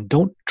sense for them.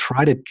 Don't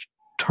try to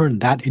turn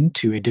that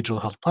into a digital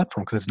health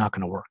platform because it's not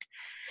going to work.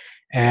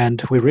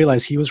 And we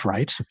realized he was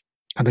right.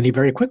 And then he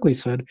very quickly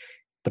said,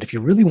 but if you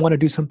really want to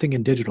do something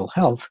in digital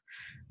health,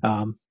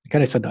 kind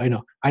of said,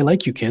 I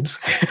like you kids.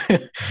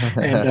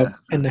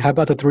 and how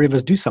about the three of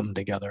us do something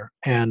together?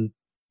 And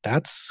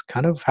that's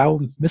kind of how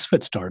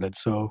Misfit started.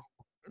 So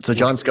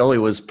John Scully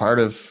was part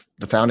of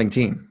the founding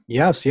team.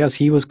 Yes.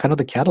 He was kind of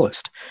the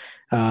catalyst.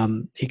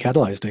 He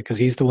catalyzed it because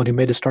he's the one who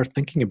made us start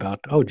thinking about,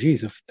 oh,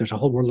 geez, if there's a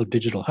whole world of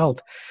digital health,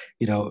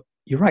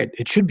 you're right.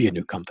 It should be a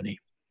new company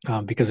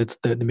because it's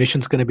the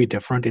mission's going to be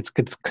different. It's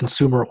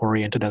consumer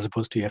oriented as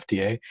opposed to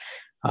FDA.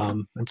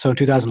 And so in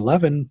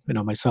 2011,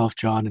 myself,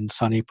 John, and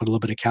Sonny put a little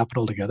bit of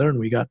capital together, and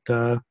we got,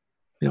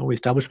 we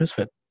established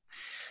Misfit.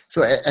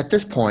 So at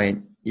this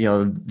point,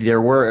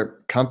 there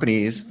were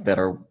companies that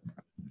are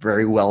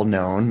very well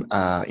known.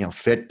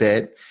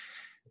 Fitbit,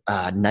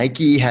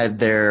 Nike had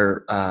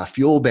their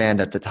Fuel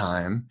Band at the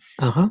time.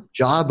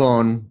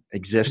 Jawbone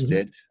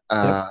existed.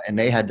 And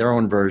they had their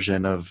own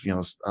version of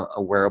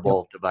a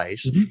wearable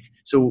device.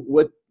 So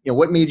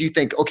what made you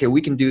think, okay, we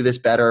can do this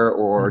better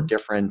or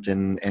different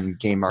and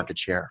gain market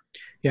share?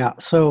 Yeah.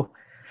 So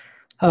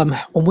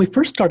when we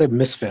first started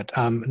Misfit,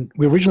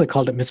 we originally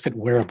called it Misfit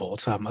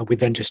Wearables. We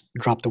then just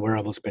dropped the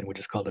wearables bin. We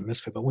just called it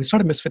Misfit. But when we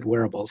started Misfit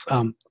Wearables,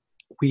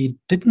 we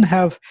didn't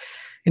have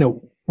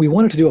we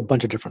wanted to do a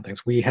bunch of different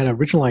things. We had an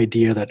original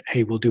idea that,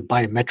 hey, we'll do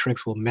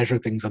biometrics, we'll measure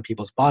things on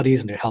people's bodies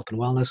and do health and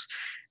wellness.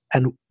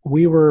 And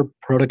we were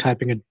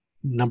prototyping a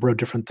number of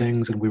different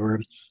things, and we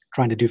were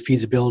trying to do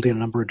feasibility in a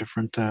number of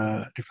different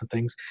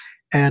things.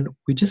 And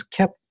we just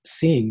kept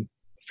seeing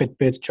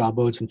Fitbits,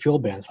 Jawbones, and fuel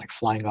bands like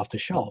flying off the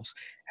shelves.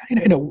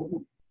 And,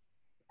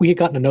 we had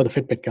gotten to know the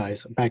Fitbit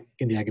guys back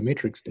in the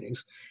Agamatrix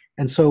days.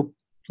 And so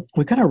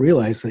we kind of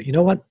realized that,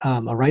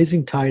 a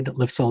rising tide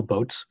lifts all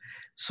boats.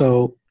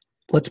 So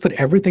let's put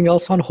everything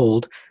else on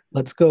hold.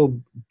 Let's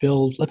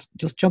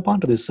just jump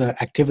onto this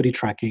activity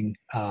tracking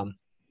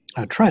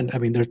trend. I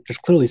mean, there's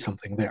clearly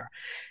something there.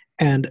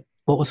 And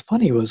what was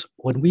funny was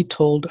when we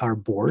told our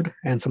board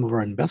and some of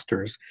our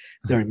investors,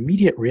 their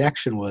immediate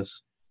reaction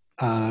was,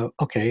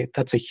 okay,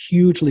 that's a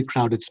hugely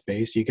crowded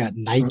space. You got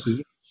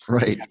Nike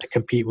right. You have to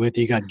compete with,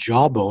 you got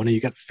Jawbone, and you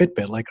got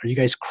Fitbit. Like, are you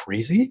guys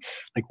crazy?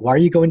 Like, why are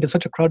you going to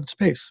such a crowded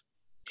space?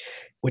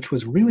 Which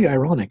was really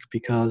ironic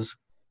because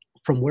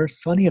from where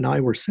Sunny and I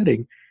were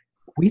sitting,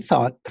 we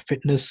thought the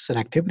fitness and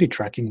activity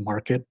tracking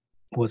market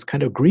was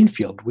kind of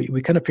greenfield.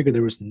 We kind of figured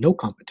there was no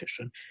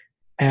competition.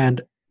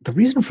 And the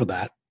reason for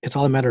that, it's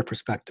all a matter of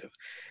perspective.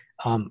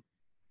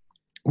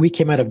 We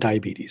came out of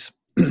diabetes,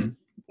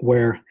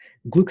 where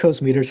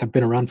glucose meters have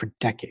been around for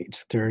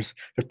decades. There's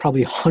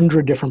probably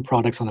 100 different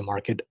products on the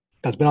market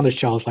that's been on the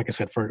shelves, like I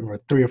said, for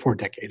 3 or 4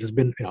 decades. It's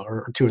been,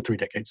 or 2 or 3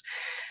 decades.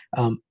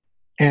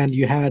 And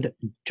you had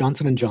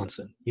Johnson &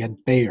 Johnson, you had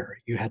Bayer,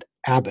 you had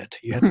Abbott,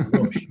 you had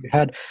Roche, you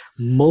had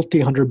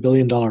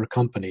multi-hundred-billion-dollar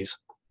companies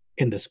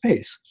in the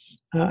space.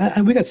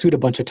 And we got sued a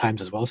bunch of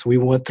times as well, so we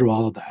went through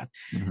all of that.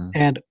 Mm-hmm.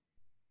 And,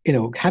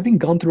 having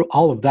gone through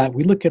all of that,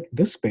 we look at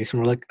this space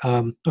and we're like,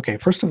 okay,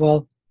 first of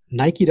all,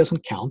 Nike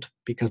doesn't count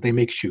because they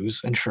make shoes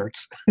and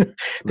shirts. The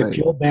right.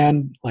 Fuel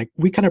band, like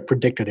we kind of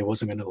predicted it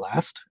wasn't going to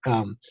last.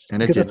 And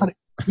it didn't.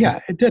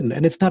 It didn't.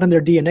 And it's not in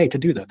their DNA to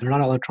do that. They're not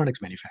an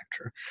electronics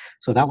manufacturer.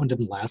 So that one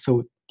didn't last.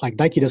 So like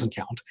Nike doesn't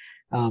count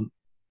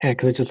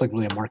because it's just like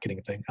really a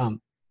marketing thing.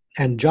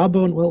 And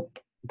Jawbone, well,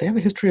 they have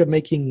a history of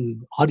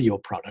making audio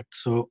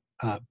products. So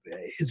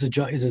is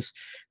this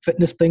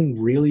fitness thing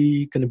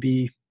really going to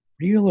be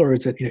real, or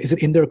is it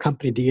in their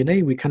company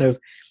DNA? We kind of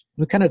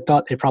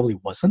thought it probably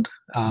wasn't.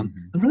 And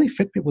really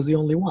Fitbit was the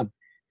only one.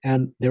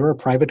 And they were a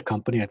private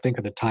company, I think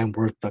at the time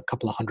worth a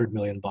couple of $100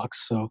 million.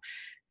 So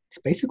it's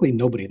basically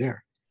nobody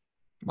there.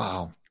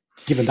 Wow.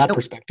 Given that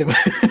perspective.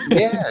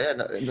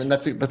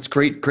 That's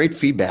great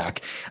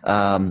feedback.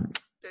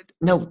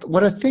 Now,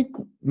 what I think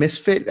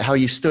Misfit, how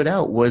you stood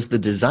out was the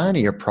design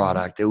of your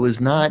product. It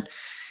was not,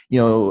 a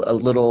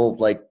little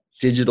like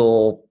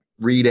digital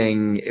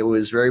reading. It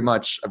was very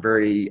much a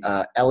very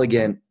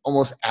elegant,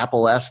 almost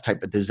Apple-esque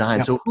type of design.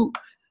 Yep. So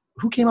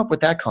who came up with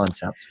that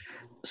concept?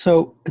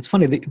 So it's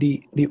funny,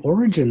 the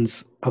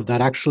origins of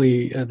that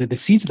actually, the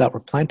seeds of that were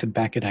planted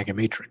back at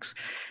Agamatrix.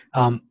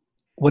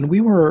 When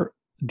we were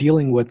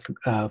dealing with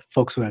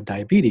folks who had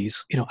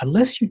diabetes,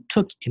 unless you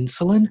took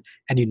insulin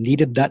and you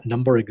needed that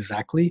number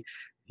exactly,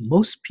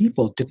 most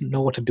people didn't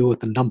know what to do with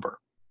the number.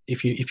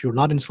 If you're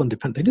not insulin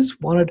dependent, they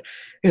just wanted,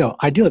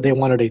 ideally they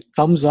wanted a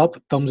thumbs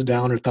up, thumbs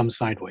down, or thumbs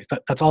sideways.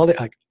 That's all they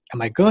like.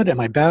 Am I good?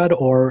 Am I bad?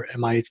 Or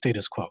am I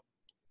status quo?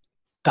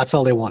 That's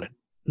all they wanted.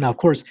 Now, of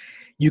course,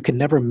 you can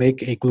never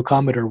make a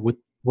glucometer with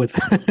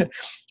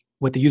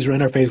with the user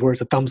interface where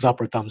it's a thumbs up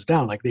or thumbs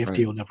down. Like the FDA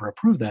right. will never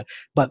approve that.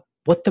 But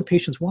what the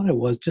patients wanted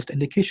was just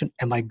indication: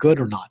 am I good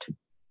or not?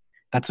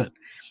 That's it.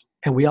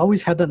 And we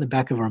always had that in the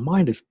back of our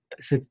mind, is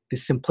the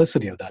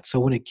simplicity of that.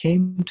 So when it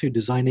came to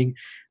designing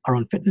our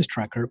own fitness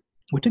tracker,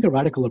 we took a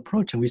radical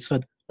approach and we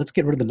said, let's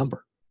get rid of the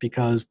number,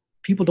 because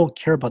people don't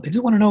care about it. They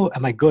just want to know,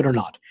 am I good or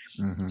not?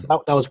 Mm-hmm.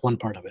 So that was one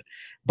part of it.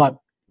 But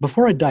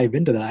before I dive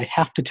into that, I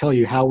have to tell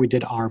you how we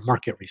did our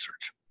market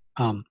research.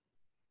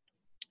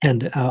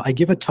 I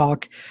give a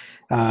talk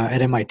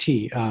at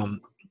MIT a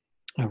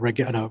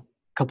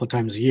couple of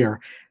times a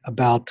year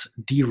about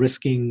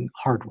de-risking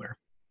hardware.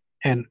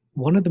 And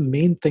one of the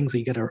main things that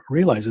you got to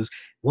realize is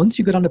once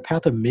you get on the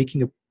path of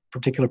making a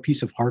particular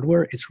piece of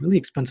hardware, it's really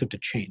expensive to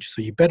change.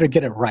 So you better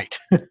get it right.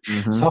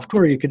 Mm-hmm.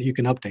 Software you can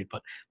update,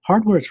 but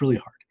hardware it's really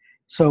hard.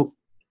 So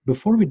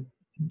before we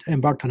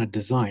embarked on a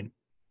design,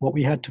 what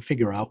we had to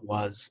figure out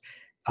was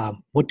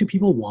what do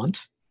people want,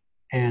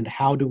 and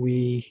how do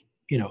we,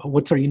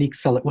 what's our unique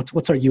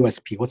what's our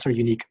USP, what's our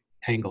unique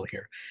angle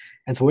here?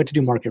 And so we had to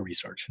do market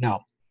research.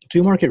 Now, to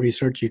do market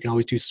research, you can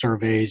always do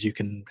surveys, you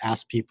can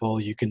ask people,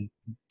 you can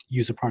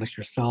use the products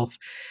yourself,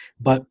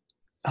 but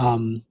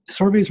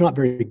surveys are not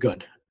very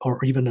good,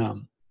 or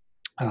even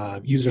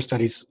user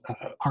studies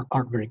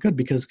aren't very good,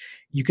 because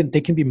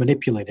they can be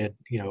manipulated,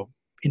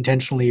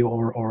 intentionally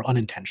or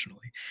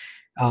unintentionally.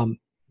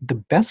 The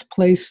best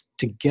place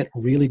to get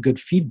really good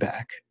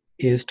feedback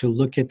is to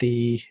look at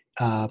the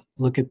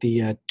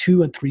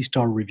 2 and 3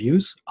 star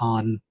reviews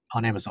on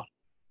Amazon.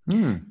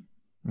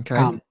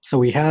 Okay. So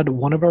we had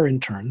one of our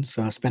interns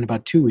spend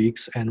about 2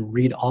 weeks and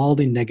read all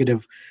the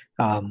negative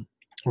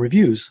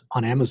reviews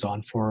on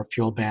Amazon for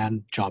Fuel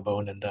Band,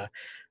 Jawbone, and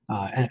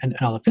and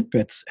all the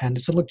Fitbits. And I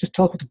said, look, just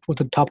tell us what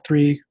the top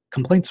 3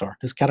 complaints are.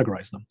 Just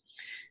categorize them.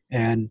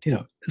 And,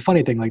 the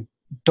funny thing, like,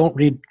 don't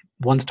read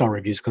 1-star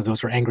reviews because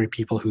those are angry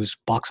people whose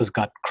boxes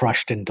got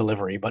crushed in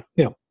delivery. But,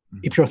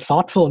 if you're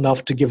thoughtful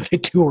enough to give it a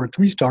 2 or a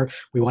 3-star,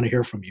 we want to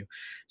hear from you.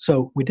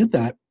 So we did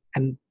that.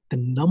 And the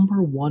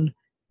number one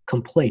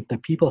complaint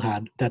that people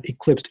had that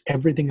eclipsed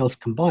everything else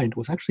combined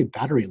was actually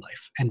battery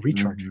life and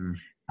recharge.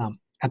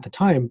 At the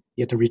time,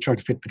 you had to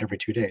recharge Fitbit every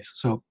 2 days.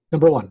 So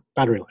number 1,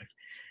 battery life.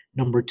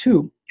 Number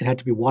 2, it had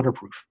to be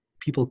waterproof.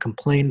 People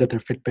complained that their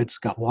Fitbits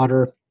got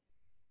water,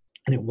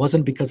 and it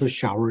wasn't because of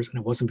showers and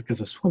it wasn't because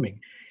of swimming.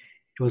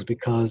 It was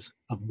because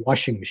of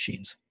washing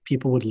machines.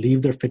 People would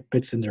leave their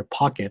Fitbits in their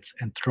pockets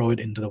and throw it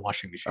into the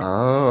washing machine.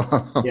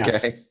 Oh, okay.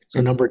 Yes.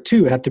 So number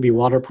 2, it had to be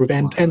waterproof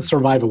and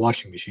survive a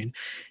washing machine.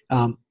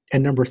 And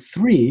number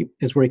 3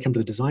 is where you come to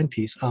the design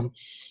piece.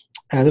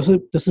 This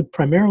is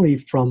primarily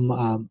from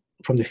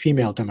the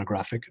female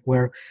demographic,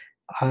 where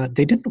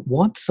they didn't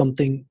want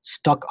something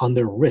stuck on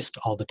their wrist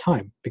all the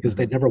time because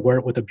they'd never wear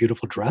it with a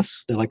beautiful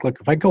dress. They're like, look,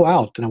 if I go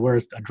out and I wear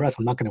a dress,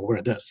 I'm not going to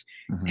wear this.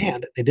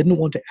 And they didn't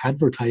want to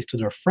advertise to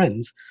their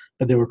friends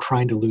that they were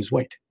trying to lose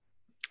weight.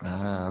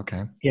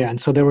 Okay. Yeah,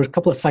 and so there were a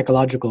couple of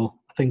psychological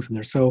things in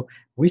there. So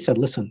we said,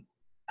 listen,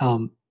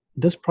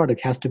 this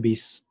product has to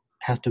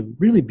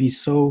really be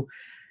so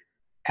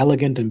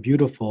elegant and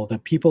beautiful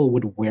that people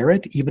would wear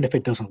it even if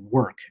it doesn't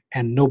work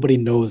and nobody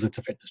knows it's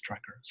a fitness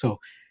tracker. So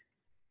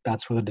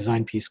that's where the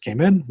design piece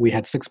came in. We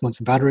had 6 months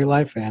of battery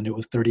life, and it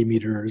was 30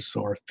 meters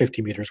or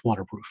 50 meters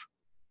waterproof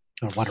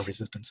or water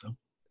resistant.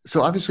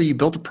 So obviously you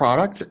built a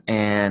product,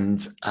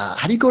 and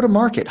how do you go to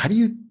market? How do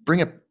you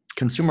bring a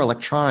consumer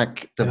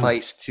electronic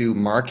device to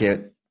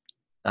market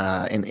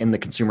in the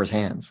consumer's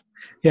hands?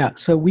 Yeah,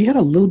 so we had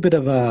a little bit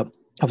of a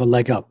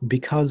leg up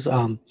because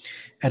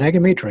at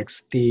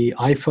Agamatrix, the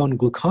iPhone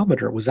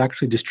glucometer was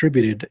actually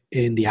distributed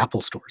in the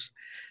Apple stores.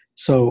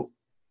 So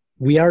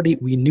we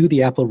knew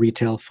the Apple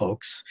retail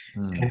folks,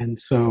 and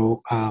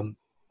so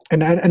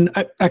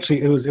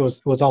actually it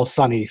was all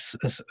Sunny.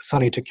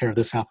 Sunny took care of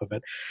this half of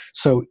it.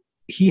 So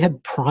he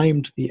had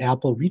primed the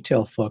Apple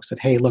retail folks that,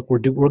 hey, look, we're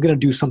going to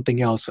do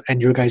something else,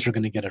 and your guys are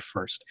going to get it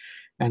first.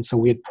 And so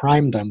we had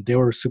primed them. They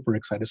were super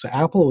excited. So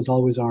Apple was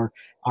always our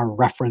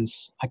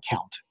reference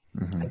account.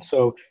 And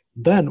so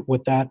then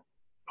with that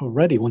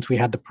already, once we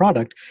had the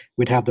product,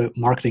 we'd have the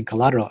marketing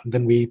collateral. And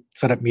then we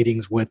set up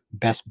meetings with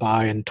Best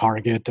Buy and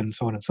Target and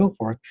so on and so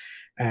forth,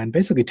 and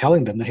basically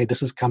telling them that, hey,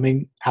 this is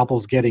coming.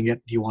 Apple's getting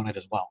it. Do you want it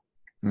as well?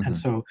 And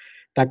so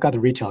that got the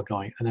retail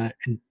going. And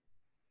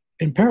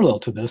in parallel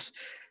to this,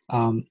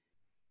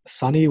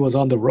 Sunny was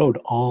on the road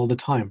all the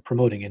time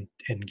promoting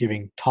and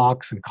giving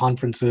talks and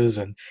conferences,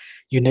 and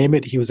you name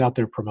it, he was out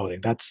there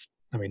promoting.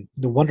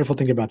 The wonderful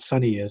thing about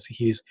Sunny is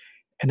he's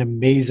an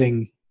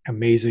amazing,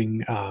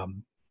 I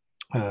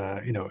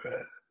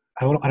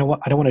don't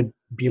want to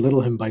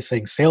belittle him by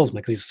saying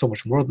salesman, because he's so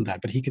much more than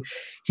that. But he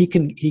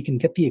can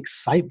get the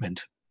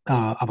excitement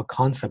of a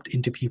concept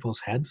into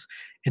people's heads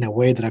in a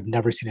way that I've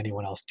never seen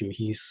anyone else do.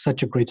 He's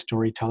such a great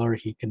storyteller.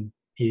 I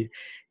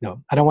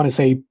don't want to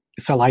say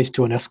sell ice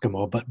to an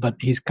Eskimo, but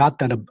he's got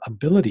that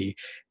ability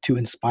to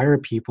inspire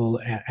people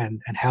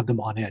and have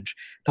them on edge.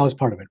 That was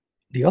part of it.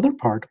 The other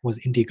part was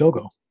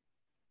Indiegogo.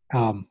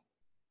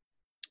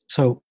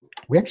 So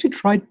we actually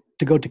tried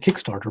to go to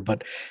Kickstarter,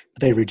 but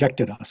they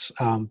rejected us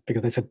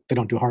because they said they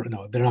don't do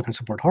they're not going to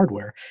support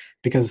hardware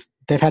because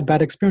they've had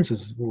bad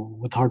experiences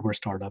with hardware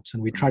startups.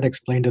 And we tried to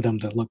explain to them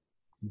that, look,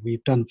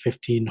 we've done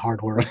 15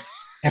 hardware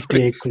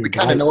FDA cleared. We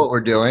kind of know what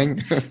we're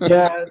doing.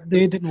 Yeah,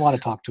 they didn't want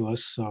to talk to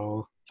us,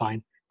 so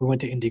fine. We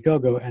went to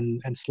Indiegogo,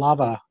 and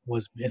Slava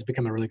has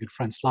become a really good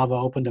friend. Slava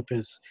opened up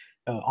his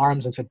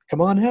arms and said, come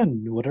on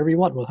in, whatever you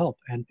want, we'll help.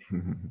 And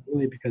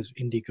really because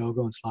Indiegogo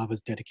and Slava's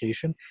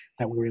dedication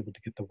that we were able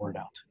to get the word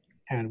out.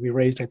 And we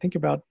raised, I think,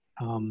 about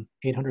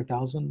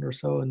 800,000 or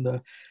so.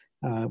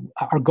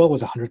 Our goal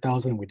was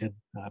 100,000, and we did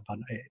about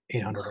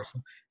 800 or so.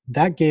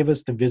 That gave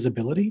us the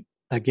visibility.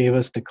 That gave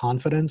us the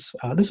confidence.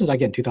 This was,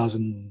 again,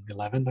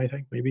 2011, I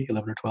think, maybe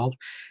 11 or 12.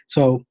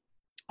 So,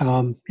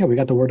 we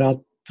got the word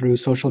out through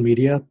social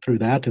media, through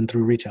that, and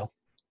through retail.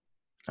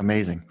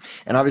 Amazing.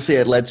 And obviously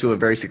it led to a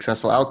very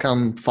successful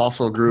outcome.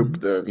 Fossil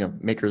Group, the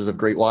makers of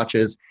great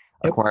watches,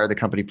 acquired the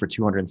company for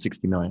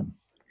 $260 million.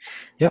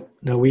 Yep.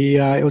 No,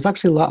 it was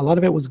actually a lot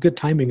of it was good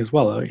timing as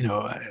well.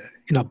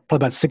 Probably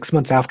about 6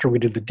 months after we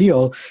did the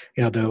deal,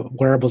 the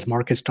wearables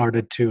market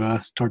started to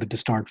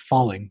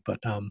falling. But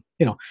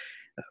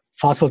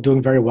Fossil's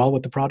doing very well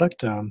with the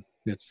product.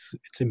 It's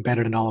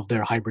embedded in all of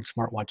their hybrid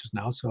smartwatches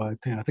now, so I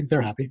think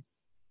they're happy.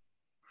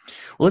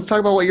 Well, let's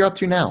talk about what you're up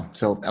to now.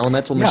 So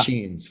Elemental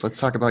Machines. Let's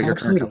talk about your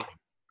current company.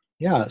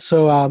 Yeah.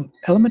 So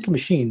Elemental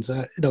Machines,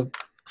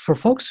 for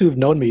folks who've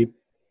known me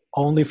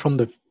only from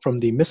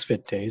the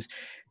Misfit days,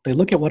 they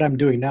look at what I'm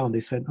doing now and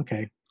they said,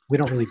 okay, we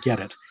don't really get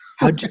it.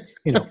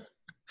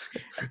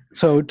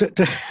 So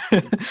elemental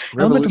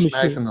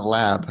Revolutionize machine. in the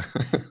lab.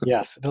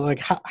 Yes, they're like,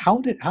 how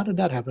did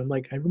that happen?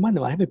 Like, I remind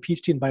them, I have a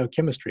PhD in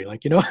biochemistry.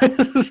 Like,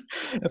 This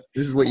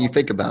is what you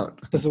think about.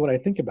 this is what I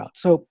think about.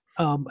 So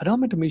at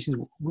elemental machines,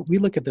 we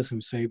look at this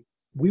and say,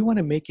 we want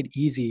to make it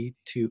easy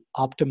to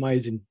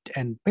optimize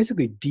and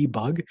basically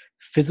debug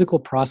physical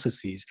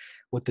processes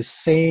with the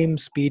same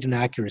speed and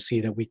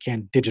accuracy that we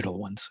can digital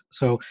ones.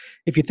 So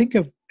if you think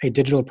of a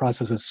digital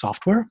process as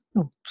software,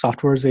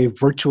 software is a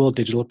virtual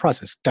digital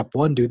process. Step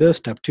one, do this.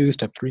 Step two,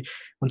 step three.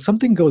 When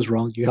something goes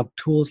wrong, you have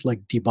tools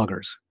like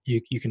debuggers.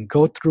 You can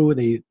go through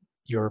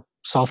your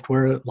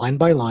software line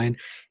by line,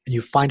 and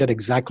you find out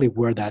exactly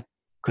where that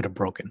could have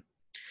broken.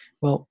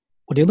 Well,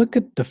 when you look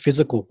at the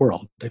physical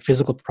world, the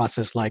physical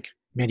process like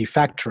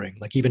manufacturing,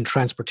 like even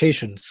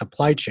transportation,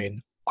 supply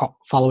chain,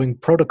 following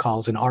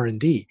protocols in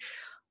R&D,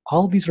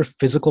 all of these are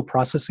physical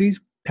processes.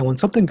 And when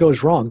something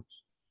goes wrong,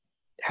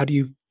 how do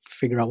you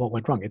figure out what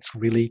went wrong? It's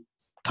really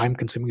time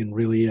consuming and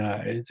really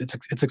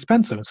it's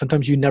expensive. And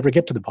sometimes you never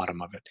get to the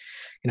bottom of it.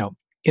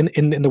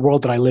 In the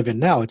world that I live in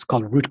now, it's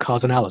called root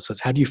cause analysis.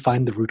 How do you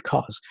find the root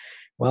cause?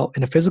 Well,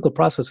 in a physical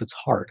process, it's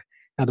hard.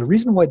 Now, the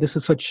reason why this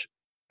is such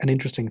an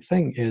interesting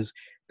thing is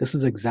this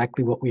is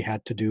exactly what we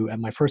had to do at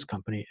my first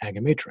company,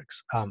 Agamatrix.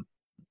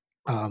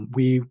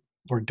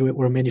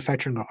 We're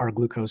manufacturing our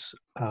glucose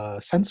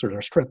sensors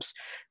or strips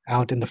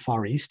out in the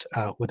Far East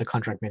with a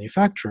contract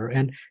manufacturer,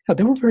 and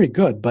they were very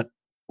good. But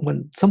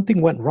when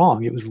something went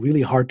wrong, it was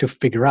really hard to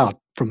figure out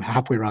from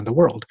halfway around the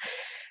world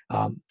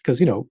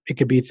because it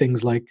could be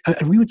things like,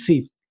 and we'd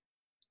see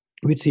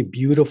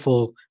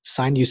beautiful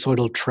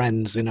sinusoidal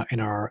trends in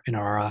our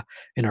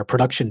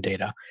production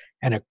data,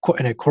 and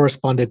it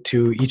corresponded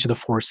to each of the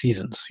four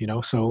seasons.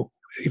 So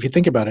if you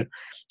think about it,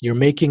 you're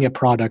making a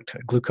product, a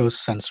glucose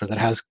sensor that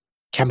has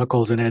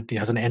chemicals in it. It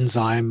has an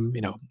enzyme.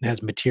 It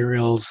has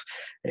materials.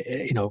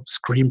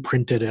 Screen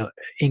printed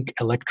ink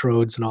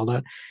electrodes and all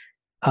that.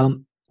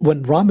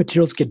 When raw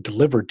materials get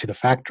delivered to the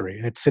factory,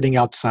 and it's sitting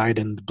outside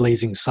in the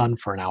blazing sun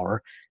for an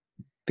hour,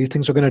 these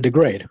things are going to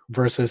degrade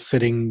versus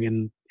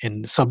sitting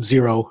in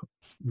sub-zero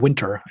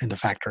winter in the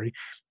factory.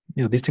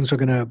 These things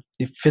the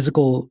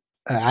physical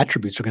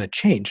attributes are going to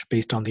change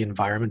based on the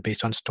environment,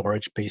 based on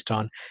storage, based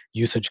on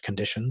usage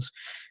conditions.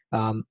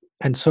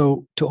 And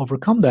so to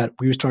overcome that,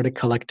 we started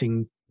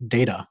collecting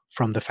data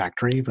from the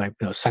factory, like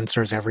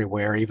sensors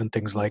everywhere, even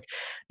things like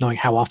knowing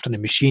how often a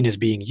machine is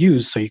being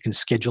used so you can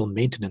schedule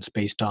maintenance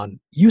based on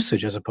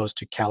usage as opposed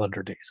to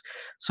calendar days.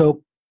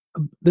 So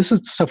this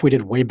is stuff we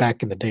did way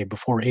back in the day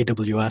before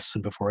AWS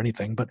and before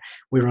anything, but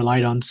we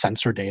relied on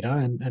sensor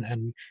data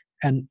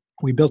and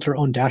we built our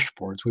own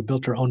dashboards. We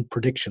built our own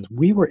predictions.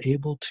 We were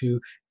able to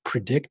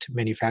predict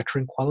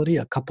manufacturing quality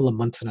a couple of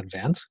months in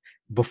advance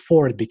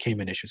before it became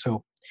an issue.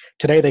 So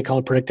today they call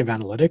it predictive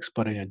analytics,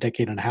 but a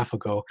decade and a half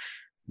ago,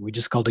 we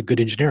just called it good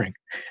engineering.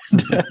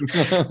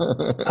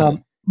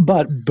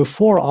 But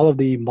before all of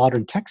the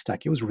modern tech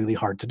stack, it was really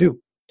hard to do.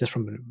 Just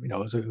from it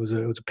was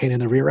a pain in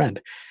the rear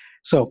end.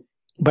 So,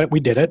 but we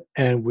did it,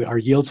 and our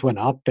yields went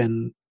up,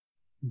 and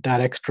that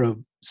extra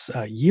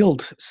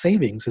yield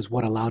savings is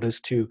what allowed us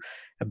to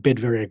bid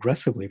very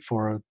aggressively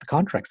for the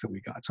contracts that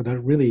we got. So that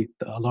really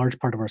a large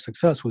part of our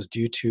success was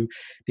due to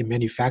the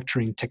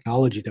manufacturing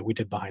technology that we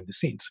did behind the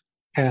scenes.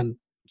 And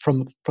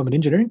from an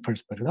engineering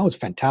perspective, that was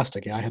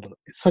fantastic. I had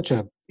such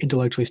a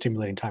intellectually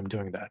stimulating time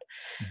doing that.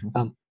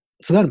 Mm-hmm.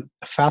 So then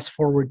fast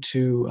forward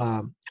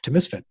to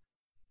Misfit.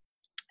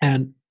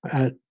 And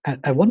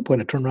at one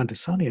point I turned around to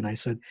Sunny and I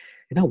said,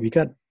 we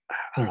got,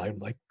 I don't know,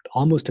 like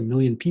almost 1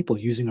 million people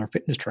using our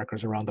fitness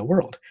trackers around the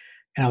world.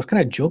 And I was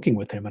kind of joking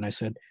with him and I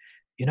said,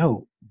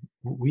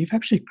 we've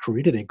actually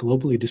created a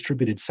globally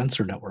distributed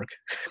sensor network,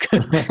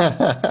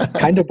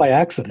 kind of by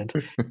accident.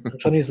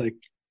 And Sunny's like,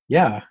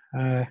 yeah,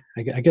 I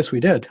guess we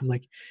did. I'm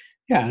like,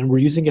 yeah, and we're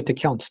using it to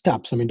count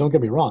steps. I mean, don't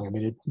get me wrong. I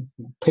mean, it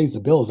pays the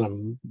bills.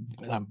 I'm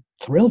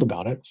thrilled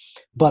about it,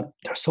 but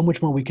there's so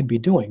much more we could be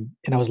doing.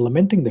 And I was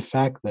lamenting the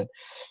fact that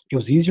it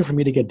was easier for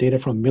me to get data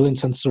from 1 million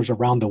sensors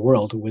around the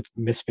world with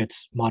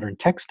Misfit's modern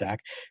tech stack,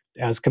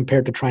 as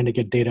compared to trying to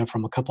get data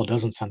from a couple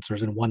dozen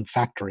sensors in one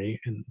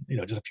factory, and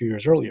just a few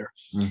years earlier.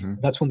 Mm-hmm.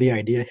 That's when the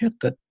idea hit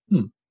that,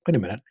 wait a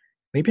minute,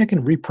 maybe I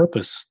can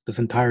repurpose this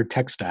entire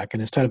tech stack,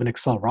 and instead of an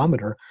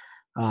accelerometer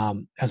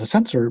as a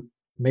sensor,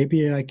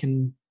 maybe I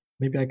can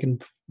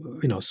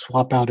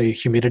swap out a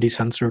humidity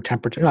sensor,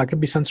 temperature. I could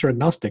be sensor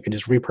agnostic and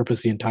just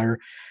repurpose the entire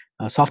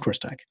software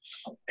stack.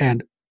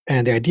 And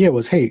the idea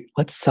was, hey,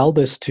 let's sell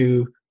this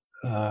to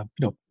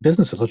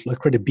businesses. Let's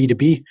create a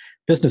B2B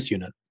business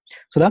unit.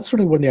 So that's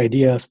sort of when the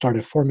idea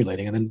started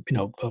formulating. And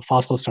then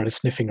Fossil started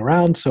sniffing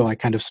around. So I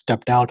kind of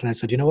stepped out and I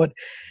said, you know what,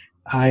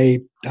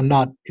 I'm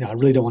not, I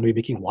really don't want to be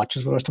making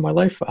watches for the rest of my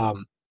life.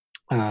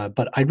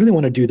 But I really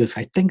want to do this.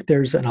 I think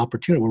there's an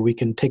opportunity where we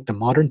can take the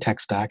modern tech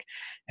stack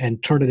and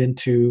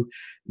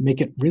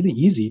make it really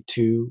easy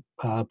to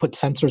put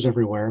sensors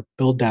everywhere,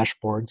 build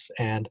dashboards,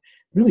 and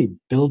really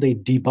build a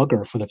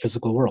debugger for the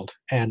physical world.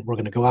 And we're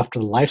going to go after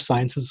the life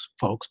sciences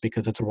folks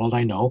because it's a world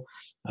I know.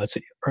 It's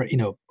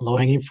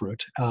low-hanging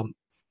fruit.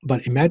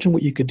 But imagine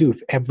what you could do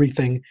if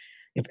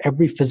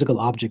every physical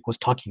object was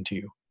talking to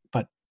you,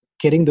 but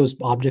getting those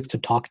objects to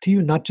talk to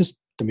you, not just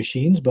the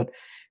machines, but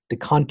the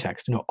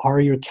context. Are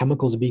your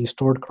chemicals being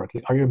stored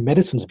correctly? Are your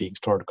medicines being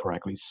stored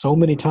correctly? So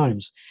many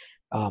times,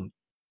 um,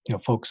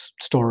 folks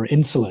store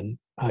insulin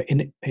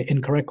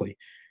incorrectly.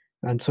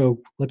 And so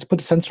let's put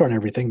a sensor on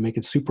everything, make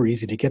it super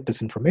easy to get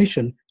this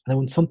information. And then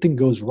when something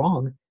goes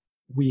wrong,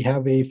 we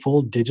have a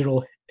full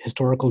digital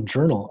historical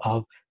journal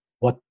of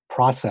what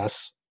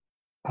process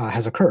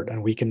has occurred,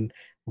 and we can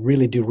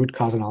really do root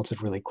cause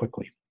analysis really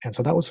quickly. And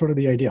so that was sort of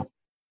the idea.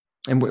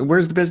 And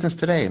where's the business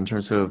today in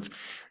terms of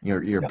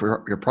your Yeah,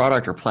 your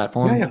product or yeah,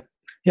 platform? yeah,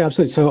 yeah,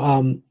 absolutely.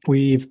 So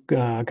we've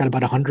got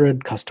about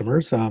 100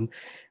 customers.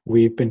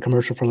 We've been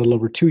commercial for a little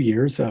over 2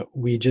 years.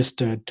 We just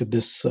did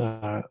this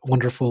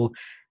wonderful.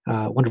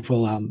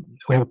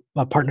 We have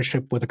a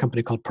partnership with a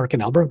company called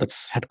Perkin Elber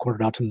that's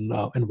headquartered out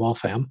in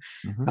Waltham.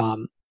 Hmm.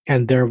 Um,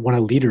 and they're one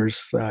of the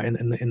leaders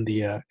in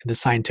the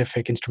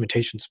scientific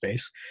instrumentation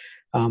space.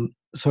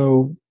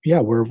 So yeah,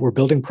 we're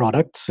building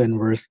products and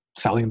we're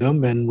selling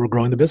them and we're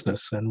growing the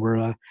business and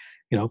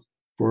you know,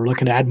 we're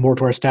looking to add more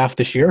to our staff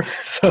this year.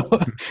 So,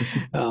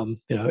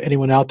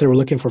 anyone out there, we're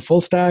looking for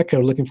full stack,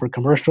 or looking for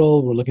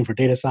commercial, we're looking for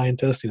data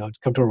scientists.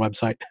 Come to our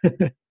website.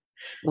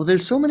 Well,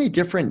 there's so many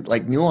different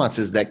like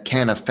nuances that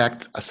can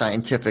affect a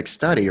scientific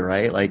study,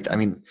 right? Like, I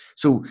mean,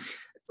 so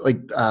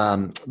like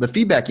the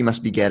feedback you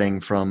must be getting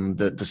from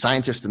the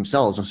scientists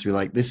themselves must be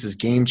like, this is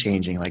game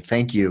changing. Like,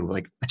 thank you.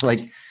 Like,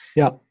 like,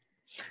 Yeah,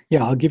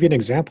 yeah. I'll give you an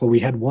example. We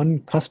had one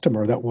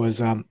customer that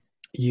was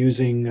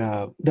using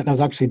that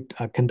was actually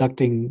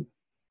conducting,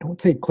 I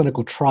won't say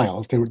clinical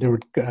trials. They were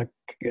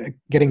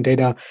getting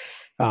data,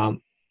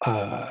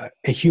 a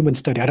human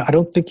study. I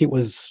don't think it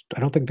was. I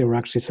don't think they were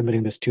actually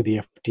submitting this to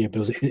the FDA,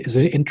 but it was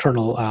an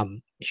internal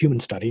human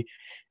study,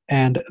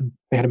 and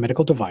they had a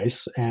medical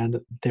device, and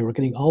they were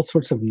getting all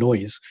sorts of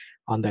noise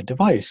on that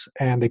device,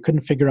 and they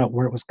couldn't figure out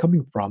where it was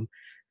coming from.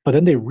 But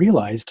then they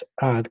realized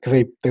because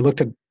they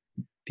looked at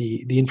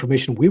the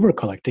information we were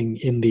collecting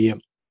in the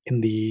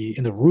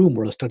room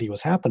where the study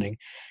was happening,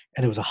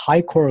 and there was a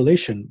high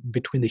correlation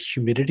between the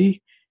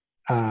humidity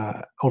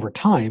over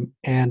time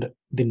and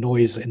the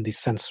noise in the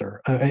sensor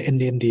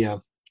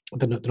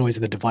the noise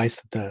in the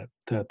device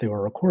that they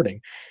were recording.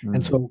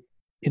 And mm, so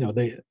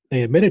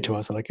they admitted to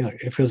us, like,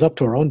 if it was up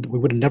to our own, we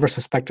would have never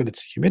suspected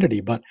it's humidity,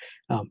 but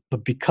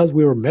because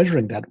we were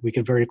measuring that, we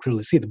could very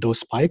clearly see that those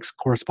spikes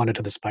corresponded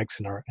to the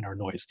spikes in our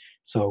noise.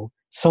 So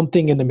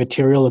something in the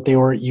material that they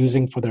were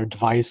using for their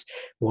device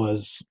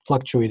was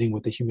fluctuating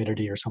with the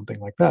humidity or something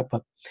like that.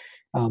 But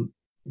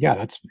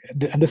yeah,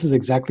 and this is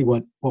exactly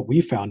what we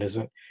found, is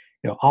that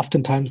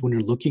oftentimes when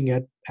you're looking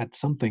at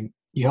something,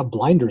 you have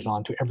blinders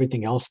on to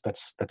everything else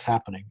that's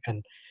happening.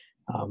 And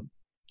um,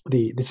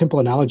 the simple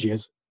analogy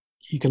is,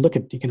 you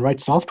can write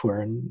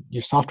software, and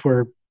your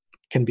software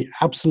can be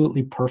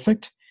absolutely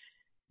perfect,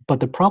 but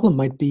the problem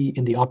might be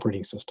in the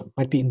operating system,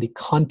 might be in the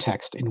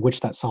context in which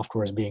that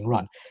software is being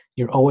run.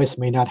 Your OS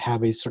may not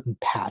have a certain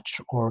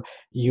patch, or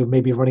you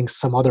may be running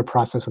some other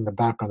process in the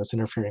background that's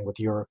interfering with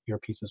your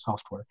piece of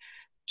software.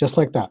 Just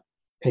like that,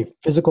 a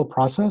physical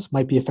process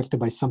might be affected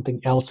by something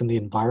else in the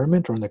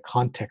environment or in the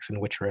context in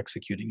which you're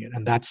executing it.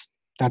 And that's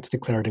the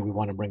clarity we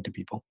want to bring to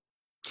people.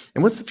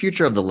 and what's the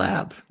future of the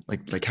lab?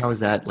 Like how is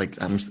that?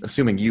 Like, I'm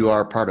assuming you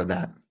are part of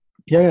that.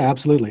 Yeah, yeah,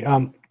 absolutely.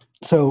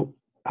 So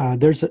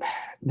there's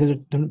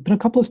been a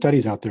couple of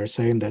studies out there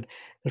saying that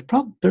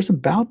there's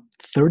about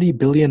 $30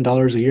 billion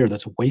a year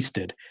that's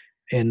wasted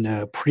in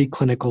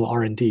preclinical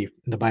R&D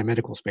in the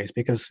biomedical space,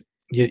 because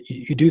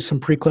you do some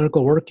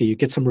preclinical work, you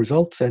get some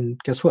results, and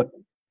guess what?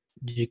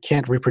 You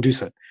can't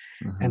reproduce it.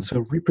 And Hmm.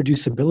 so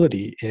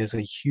reproducibility is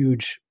a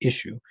huge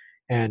issue.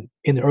 And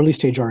in the early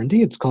stage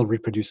R&D, it's called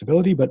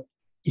reproducibility. But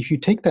if you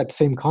take that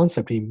same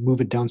concept and you move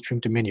it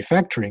downstream to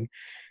manufacturing,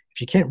 if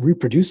you can't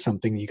reproduce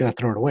something, you got to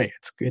throw it away.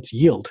 It's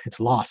yield, it's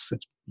loss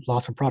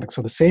of product.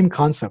 So the same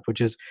concept,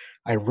 which is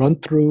I run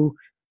through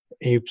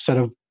a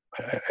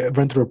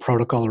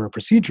protocol or a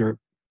procedure,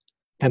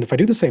 and if I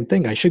do the same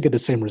thing, I should get the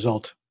same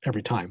result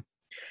every time.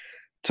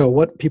 So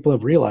what people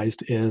have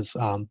realized is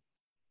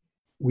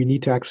we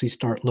need to actually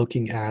start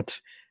looking at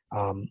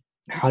um,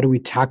 how do we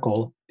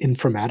tackle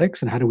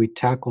informatics and how do we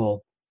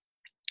tackle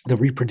the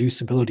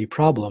reproducibility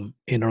problem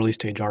in early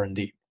stage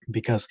R&D.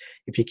 Because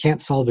if you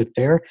can't solve it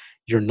there,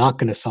 you're not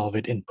going to solve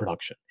it in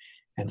production.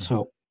 And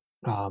so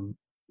um,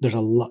 there's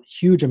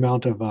huge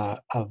amount of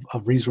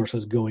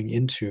resources going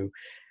into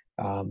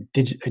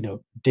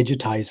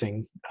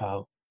digitizing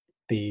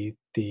the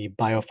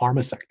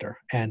biopharma sector.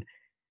 And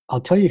I'll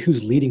tell you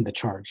who's leading the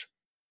charge.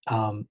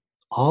 Um,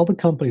 all the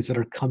companies that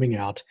are coming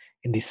out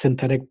in the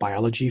synthetic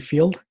biology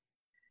field,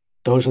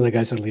 those are the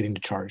guys that are leading the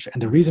charge.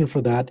 And the reason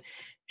for that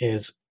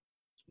is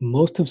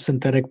most of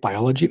synthetic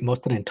biology,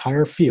 most of the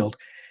entire field,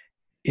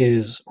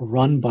 is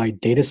run by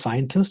data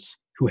scientists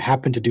who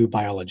happen to do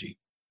biology,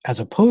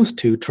 as opposed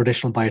to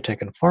traditional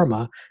biotech and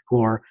pharma,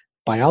 who are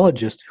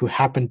biologists who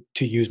happen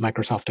to use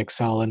Microsoft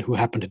Excel and who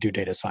happen to do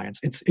data science.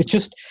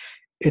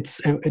 It's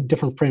a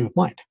different frame of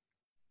mind.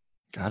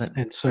 Got it. And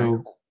Very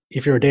so cool.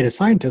 if you're a data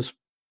scientist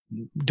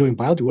doing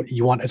biology,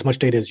 you want as much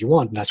data as you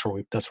want, and that's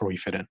where we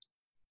fit in.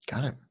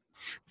 Got it.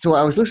 So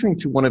I was listening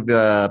to one of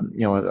the,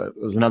 it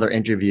was another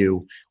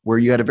interview where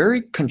you had a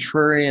very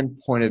contrarian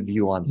point of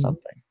view on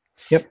something.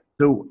 Yep.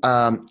 So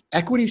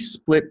equity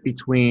split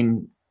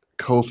between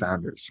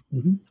co-founders.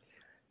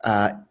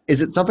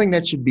 Is it something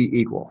that should be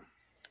equal?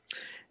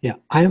 Yeah,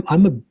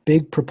 I'm a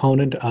big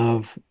proponent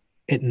of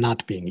it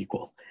not being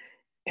equal.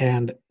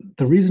 And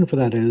the reason for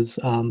that is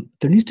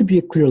there needs to be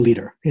a clear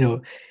leader. If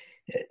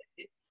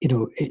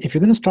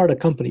you're going to start a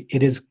company,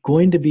 it is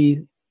going to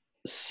be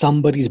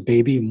somebody's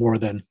baby more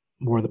than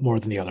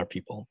the other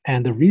people.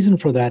 And the reason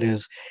for that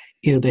is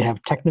either they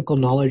have technical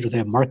knowledge or they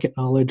have market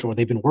knowledge or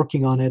they've been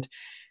working on it.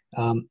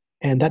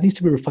 And that needs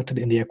to be reflected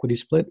in the equity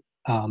split,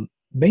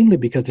 mainly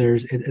because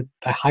a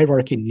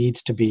hierarchy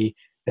needs to be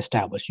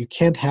established. You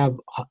can't have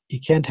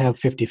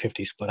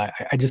 50-50 split.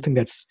 I just think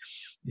that's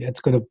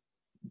going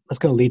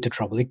to lead to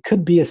trouble. It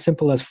could be as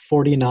simple as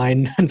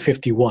 49 and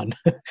 51,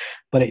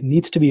 but it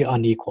needs to be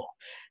unequal.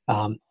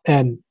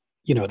 And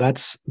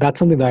that's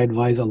something that I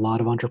advise a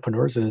lot of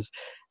entrepreneurs is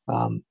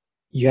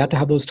you have to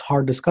have those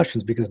hard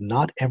discussions because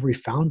not every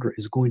founder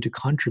is going to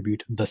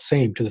contribute the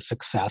same to the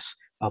success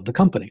of the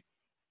company.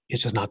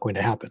 It's just not going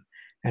to happen.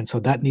 And so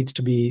that needs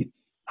to be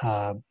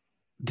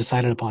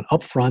decided upon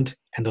upfront,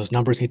 and those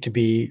numbers need to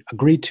be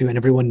agreed to, and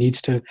everyone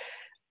needs to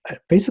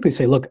basically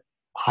say, look,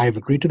 I've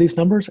agreed to these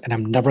numbers and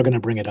I'm never going to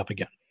bring it up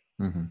again.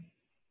 Mm-hmm.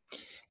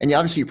 And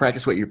obviously you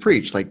practice what you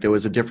preach. Like there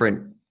was a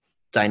different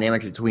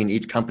dynamic between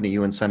each company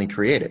you and Sunny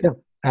created. Yeah,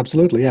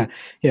 absolutely. Yeah.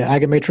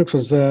 Agamatrix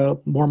was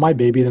more my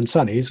baby than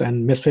Sunny's,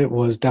 and Misfit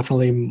was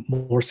definitely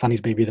more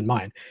Sunny's baby than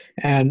mine.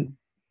 And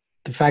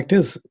the fact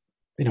is,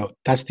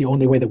 that's the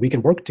only way that we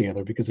can work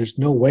together, because there's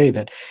no way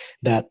that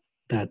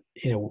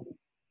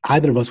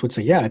either of us would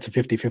say, yeah, it's a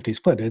 50-50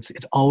 split.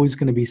 It's always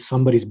going to be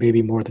somebody's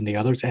baby more than the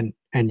others. And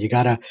you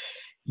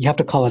have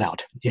to call it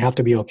out. You have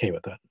to be okay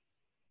with that.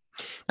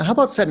 Now, how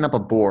about setting up a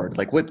board?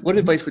 Like what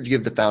advice would you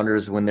give the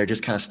founders when they're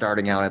just kind of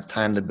starting out? It's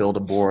time to build a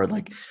board.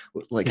 Like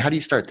how do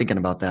you start thinking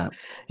about that?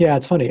 Yeah,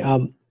 it's funny.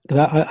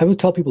 Because I always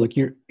tell people, like,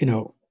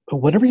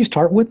 whatever you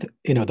start with,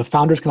 the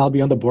founders can all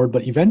be on the board,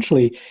 but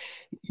eventually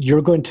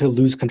you're going to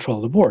lose control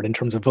of the board in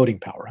terms of voting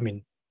power. I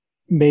mean,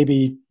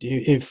 maybe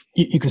if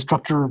you can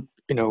structure,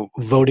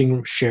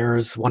 voting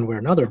shares one way or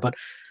another, but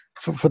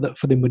for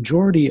the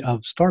majority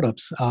of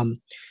startups,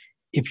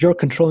 if you're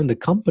controlling the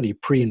company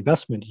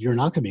pre-investment, you're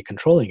not going to be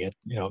controlling it.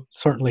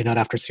 Certainly not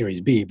after Series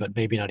B, but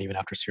maybe not even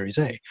after Series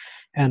A.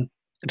 And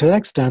to that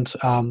extent,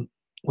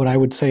 what I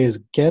would say is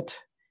get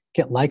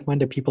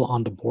like-minded people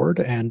on the board.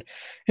 And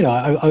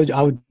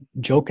I would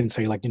joke and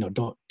say, like,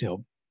 don't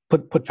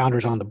put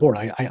founders on the board.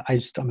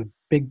 I'm a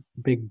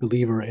big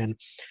believer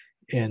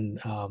in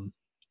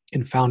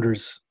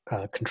founders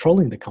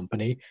controlling the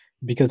company,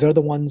 because they're the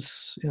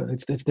ones,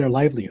 it's their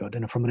livelihood.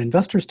 And from an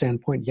investor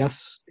standpoint,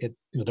 yes,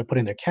 they're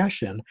putting their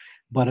cash in,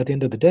 but at the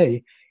end of the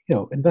day,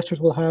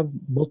 investors will have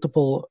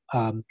multiple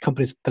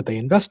companies that they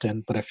invest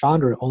in, but a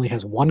founder only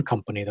has one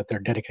company that they're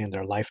dedicating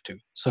their life to.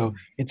 So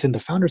it's in the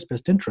founder's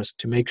best interest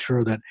to make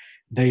sure that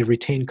they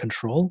retain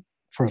control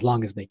for as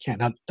long as they can.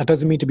 Now, that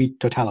doesn't mean to be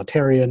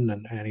totalitarian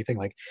and anything.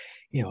 Like,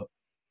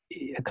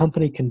 a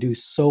company can do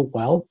so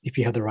well if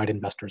you have the right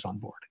investors on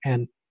board.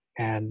 And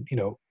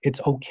it's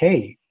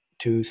okay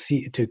to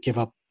give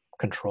up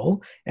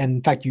control. And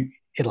in fact,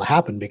 it'll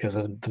happen because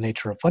of the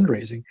nature of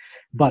fundraising.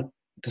 But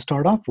to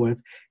start off with,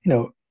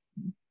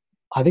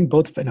 I think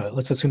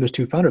let's assume there's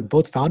two founders.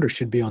 Both founders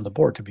should be on the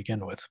board to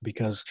begin with,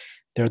 because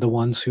they're the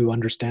ones who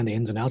understand the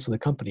ins and outs of the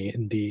company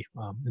in the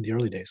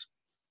early days.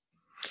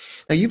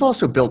 Now, you've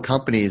also built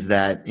companies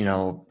that,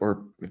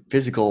 were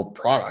physical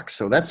products.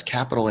 So that's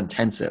capital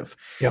intensive.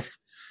 Yep.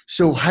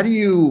 So how do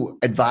you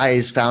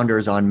advise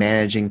founders on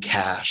managing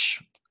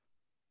cash?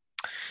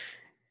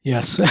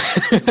 Yes.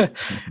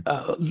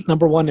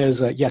 Number one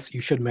is, yes,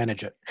 you should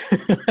manage it.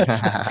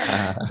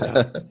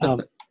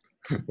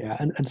 Yeah.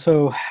 And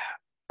so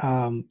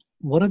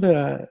one of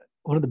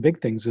the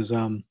big things is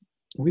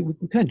we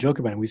kind of joke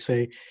about it. We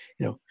say,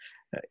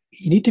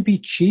 you need to be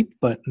cheap,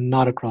 but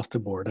not across the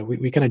board.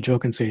 We kind of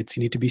joke and say you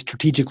need to be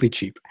strategically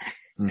cheap.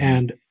 Mm-hmm.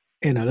 And,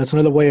 that's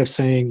another way of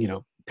saying,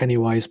 penny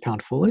wise,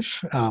 pound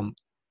foolish.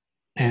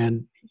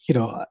 And,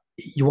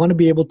 you want to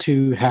be able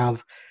to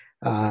have,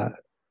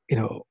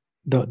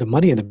 the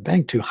money in the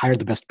bank to hire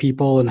the best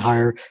people and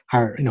hire,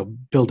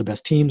 build the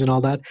best teams and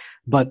all that.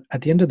 But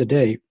at the end of the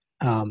day,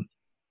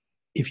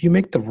 if you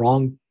make the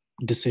wrong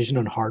decision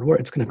on hardware,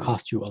 it's going to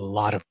cost you a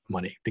lot of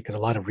money, because a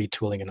lot of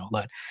retooling and all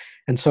that.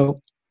 And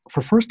so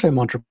for first-time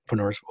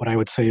entrepreneurs, what I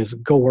would say is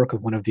go work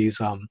with one of these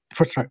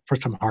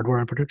first-time hardware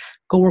entrepreneurs.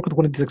 Go work with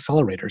one of these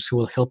accelerators who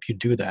will help you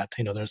do that.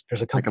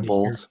 There's a company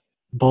like a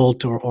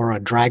Bolt or a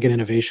Dragon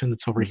Innovation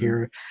that's over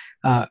here,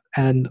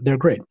 and they're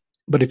great.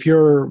 But if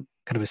you're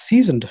kind of a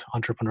seasoned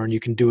entrepreneur and you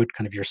can do it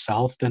kind of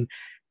yourself, then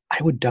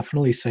I would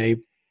definitely say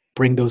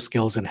bring those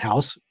skills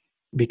in-house,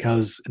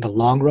 because in the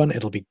long run,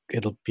 it'll be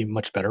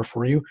much better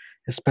for you,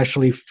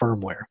 especially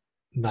firmware.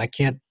 And I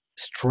can't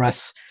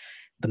stress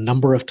the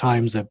number of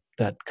times that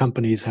that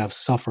companies have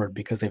suffered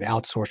because they've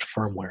outsourced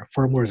firmware.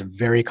 Firmware is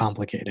very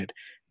complicated,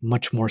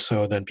 much more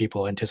so than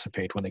people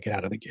anticipate when they get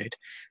out of the gate.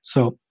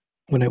 So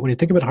when you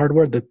think about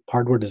hardware, the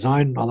hardware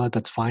design, all that,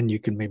 that's fine. You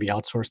can maybe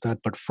outsource that,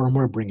 but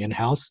firmware bring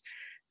in-house.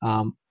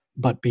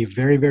 But be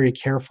very, very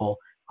careful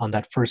on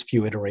that first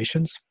few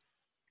iterations.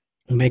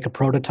 Make a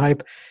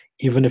prototype,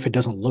 even if it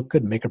doesn't look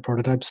good, make a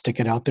prototype, stick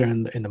it out there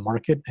in the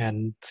market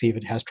and see if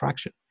it has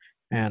traction.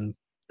 And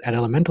at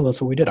Elemental,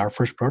 that's what we did. Our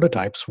first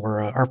prototypes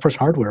were, our first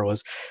hardware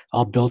was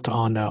all built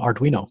on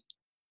Arduino.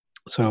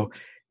 So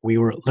we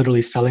were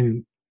literally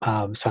selling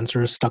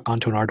sensors stuck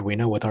onto an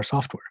Arduino with our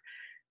software.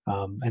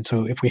 And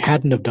so if we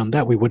hadn't have done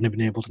that, we wouldn't have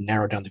been able to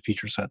narrow down the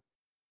feature set.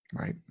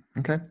 Right.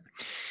 Okay.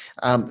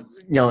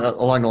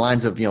 Along the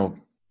lines of,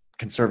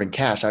 conserving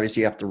cash,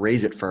 obviously you have to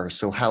raise it first.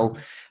 So how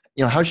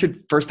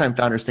should first-time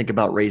founders think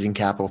about raising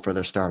capital for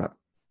their startup?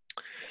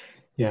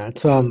 Yeah,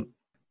 it's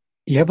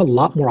you have a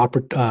lot more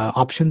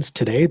options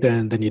today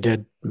than you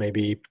did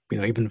maybe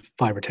even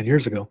 5 or 10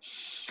 years ago.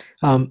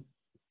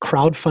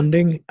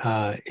 Crowdfunding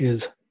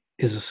is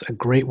a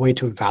great way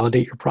to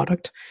validate your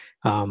product.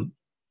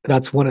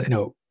 That's one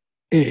of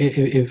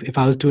if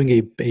I was doing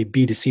a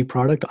B2C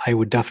product, I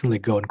would definitely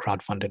go and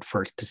crowdfund it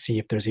first to see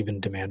if there's even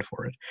demand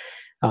for it.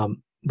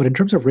 But in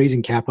terms of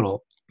raising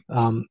capital,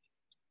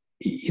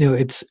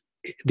 it's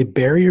the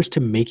barriers to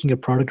making a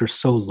product are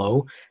so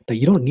low that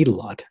you don't need a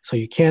lot. So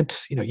you can't,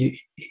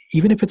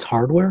 even if it's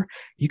hardware,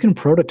 you can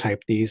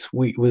prototype these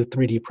with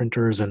 3D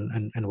printers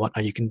and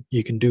whatnot.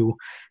 You can do.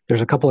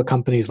 There's a couple of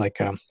companies like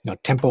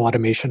Tempo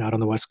Automation out on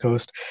the West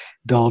Coast.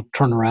 They'll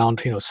turn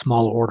around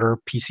small order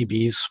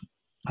PCBs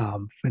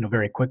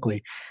very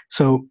quickly.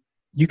 So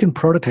you can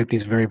prototype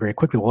these very, very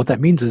quickly. Well, what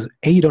that means is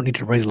A, you don't need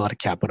to raise a lot of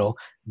capital.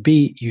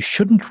 B, you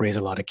shouldn't raise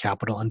a lot of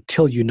capital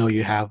until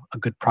you have a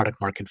good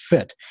product market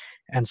fit.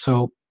 And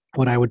so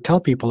what I would tell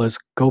people is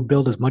go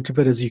build as much of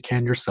it as you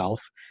can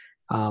yourself,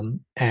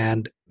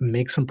 and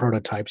make some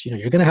prototypes.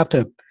 You're going to have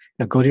to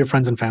go to your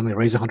friends and family,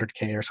 raise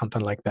 $100K or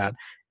something like that,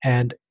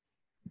 and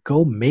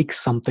go make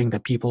something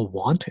that people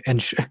want. And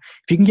if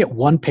you can get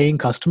one paying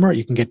customer,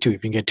 you can get two.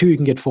 If you can get two, you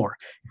can get four.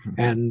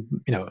 Mm-hmm.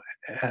 And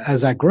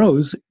as that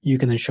grows, you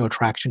can then show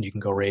traction. You can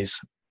go raise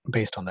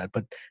based on that.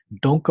 But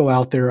don't go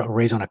out there and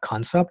raise on a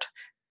concept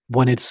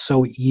when it's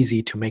so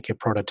easy to make a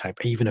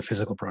prototype, even a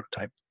physical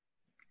prototype.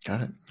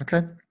 Got it.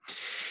 Okay.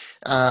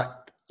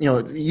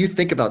 You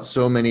think about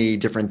so many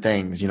different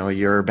things,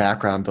 your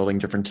background building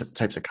different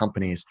types of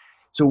companies.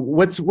 So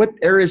what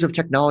areas of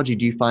technology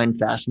do you find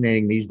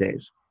fascinating these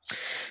days?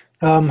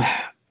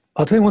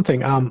 I'll tell you one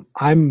thing.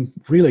 I'm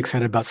really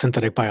excited about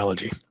synthetic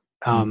biology,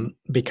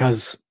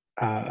 because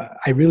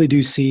I really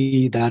do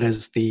that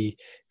as the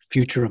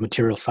future of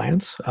material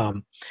science.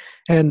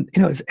 And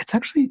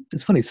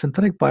it's funny.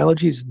 Synthetic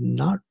biology is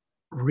not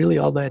really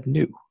all that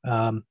new.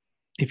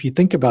 If you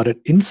think about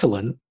it,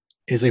 insulin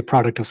is a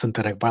product of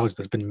synthetic biology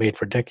that's been made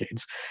for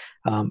decades.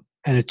 And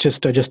it's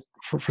just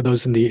for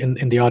those in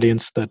the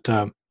audience that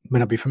may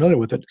not be familiar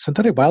with it,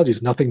 synthetic biology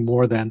is nothing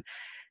more than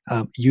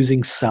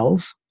using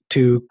cells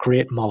to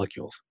create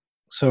molecules.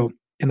 So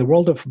in the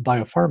world of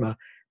biopharma,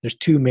 there's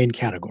two main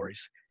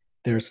categories.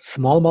 There's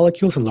small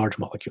molecules and large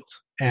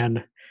molecules.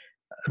 And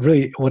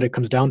really what it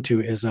comes down to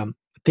is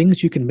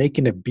things you can make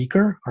in a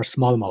beaker are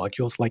small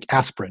molecules like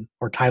aspirin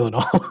or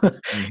Tylenol.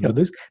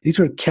 Mm-hmm. These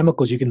are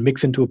chemicals you can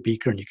mix into a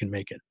beaker and you can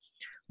make it.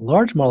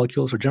 Large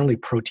molecules are generally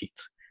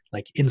proteins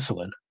like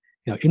insulin.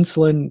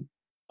 Insulin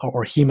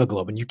or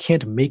hemoglobin. You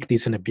can't make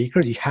these in a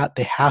beaker. They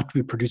have to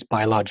be produced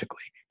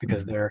biologically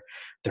because mm-hmm.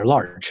 they're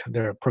large.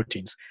 They're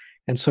proteins.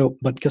 And so,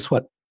 but guess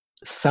what?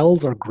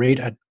 Cells are great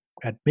at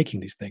making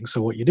these things.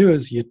 So what you do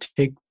is you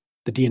take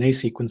the DNA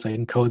sequence that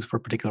encodes for a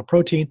particular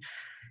protein,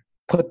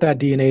 put that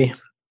DNA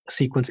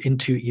sequence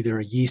into either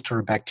a yeast or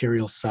a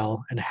bacterial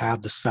cell, and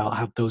have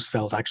those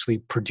cells actually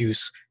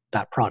produce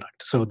that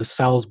product. So the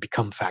cells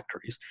become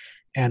factories.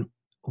 And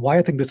why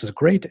I think this is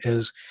great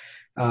is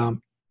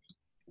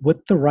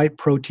with the right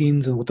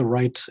proteins and with the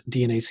right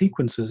DNA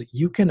sequences,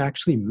 you can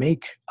actually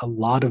make a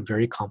lot of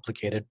very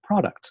complicated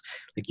products.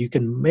 Like you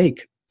can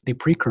make the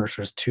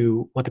precursors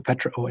to what the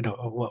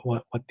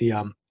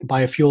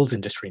biofuels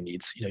industry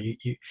needs.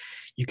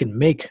 You can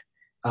make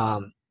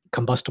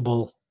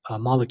combustible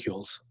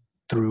molecules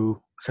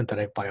through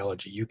synthetic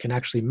biology. You can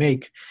actually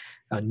make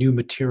new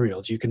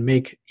materials. You can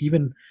make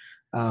even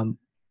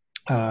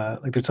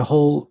there's a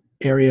whole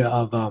area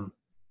of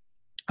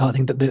I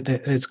think that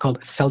it's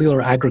called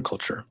cellular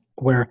agriculture,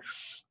 where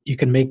you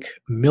can make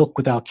milk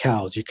without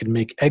cows. You can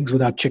make eggs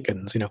without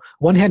chickens.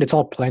 One hand, it's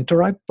all plant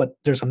derived, but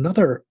there's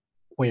another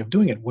way of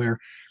doing it where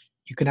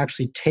you can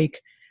actually take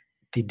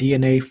the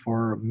DNA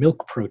for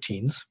milk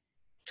proteins,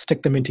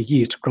 stick them into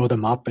yeast, grow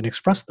them up, and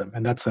express them.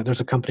 And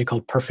there's a company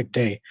called Perfect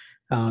Day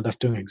that's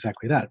doing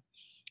exactly that.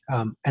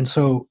 And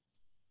so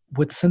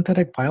with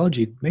synthetic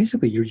biology,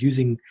 basically you're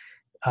using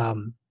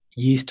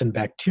yeast and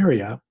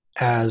bacteria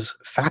as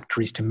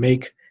factories to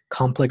make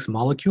complex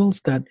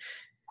molecules that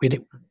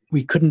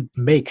we couldn't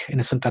make in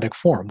a synthetic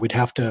form. We'd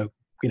have to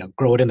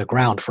grow it in the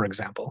ground, for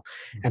example.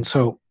 Mm-hmm. And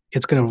so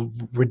it's going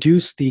to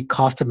reduce the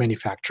cost of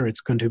manufacture.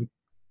 It's going to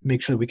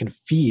make sure that we can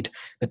feed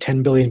the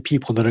 10 billion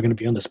people that are going to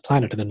be on this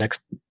planet in the next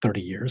 30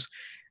 years.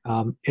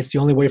 It's the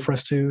only way for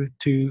us to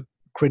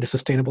create a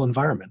sustainable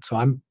environment. So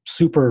I'm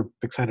super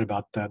excited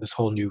about this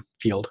whole new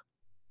field.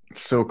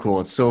 So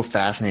cool. It's so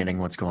fascinating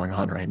what's going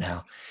on right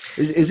now.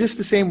 Is this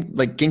the same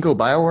like Ginkgo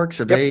Bioworks?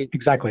 Are they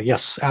exactly?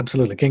 Yes,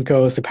 absolutely.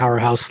 Ginkgo is the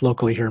powerhouse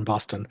locally here in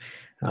Boston.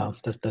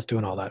 That's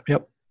doing all that.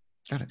 Yep.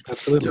 Got it.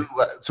 Absolutely.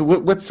 So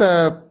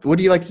what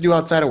do you like to do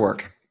outside of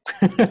work?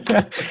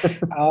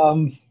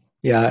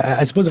 Yeah,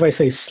 I suppose if I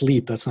say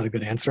sleep, that's not a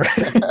good answer.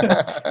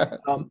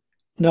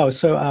 No,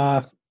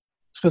 so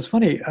it's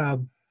funny. A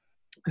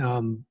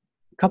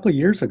couple of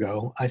years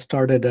ago, I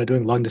started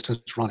doing long distance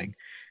running,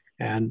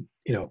 and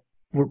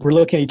we're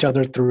looking at each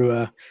other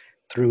through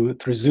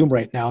Zoom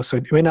right now, so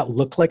it may not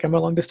look like I'm a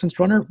long distance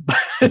runner, but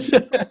I've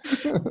done a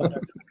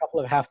couple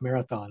of half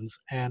marathons,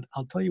 and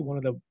I'll tell you one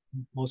of the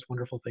most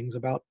wonderful things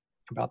about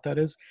that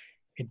is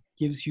it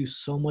gives you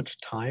so much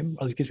time,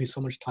 or it gives me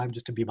so much time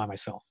just to be by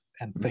myself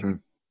and think. Mm-hmm.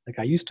 Like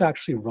I used to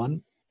actually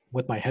run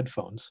with my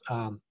headphones.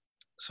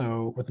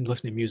 So with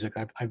listening to music,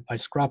 I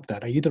scrapped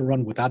that. I either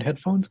run without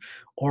headphones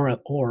or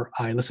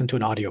I listen to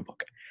an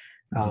audiobook.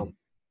 Mm-hmm.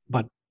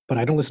 But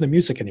I don't listen to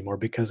music anymore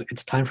because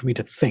it's time for me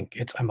to think.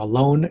 I'm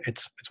alone.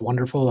 It's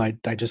wonderful. I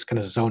just kind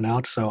of zone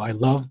out. So I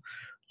love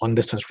long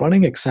distance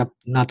running, except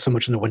not so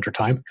much in the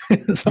wintertime.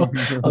 So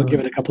I'll give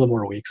it a couple of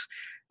more weeks.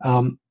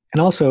 And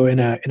also in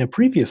a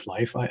previous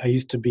life, I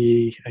used to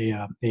be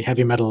a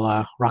heavy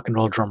metal rock and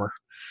roll drummer.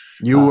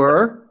 You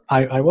were?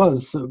 I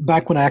was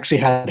back when I actually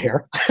had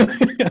hair.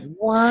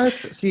 What?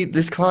 See,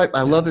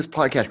 I love this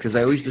podcast because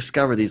I always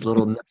discover these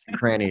little nooks and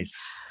crannies.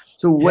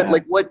 So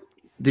what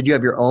did you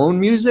have your own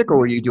music or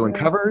were you doing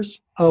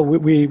covers? Oh,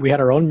 we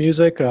had our own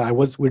music. We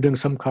were doing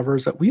some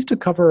covers. We used to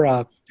cover,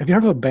 have you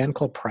heard of a band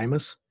called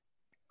Primus?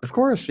 Of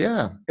course,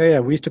 yeah. Yeah,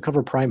 we used to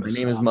cover Primus. My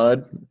Name is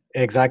Mud.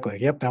 Exactly.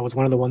 Yep, that was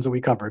one of the ones that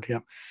we covered.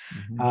 Yep.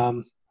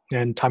 Mm-hmm.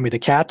 And Tommy the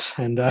Cat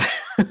and a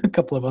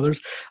couple of others.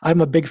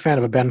 I'm a big fan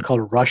of a band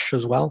called Rush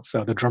as well.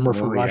 So the drummer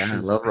for Rush. Yeah, I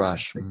love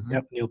Rush. Mm-hmm.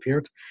 Yep, Neil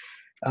Peart.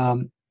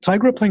 So I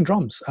grew up playing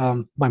drums.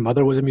 My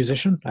mother was a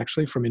musician,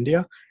 actually, from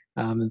India.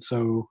 And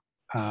so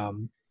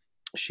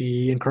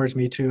she encouraged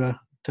me to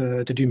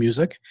do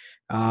music.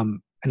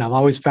 And I've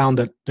always found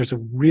that there's a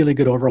really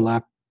good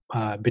overlap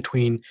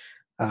between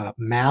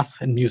math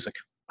and music.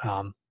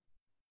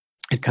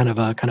 It kind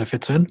of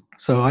fits in.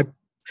 So I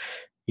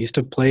used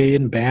to play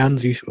in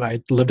bands.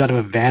 I lived out of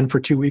a van for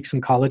 2 weeks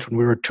in college when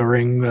we were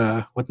touring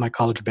with my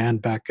college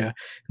band back in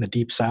the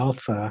deep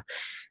South.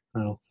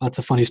 Lots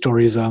of funny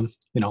stories. Yeah,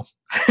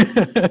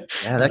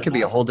 that could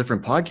be a whole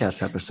different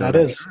podcast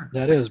episode.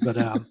 That is. But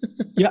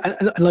yeah,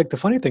 and like the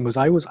funny thing was,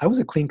 I was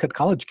a clean cut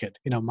college kid.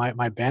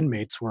 My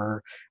bandmates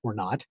were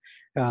not,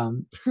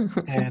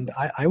 and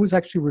I was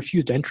actually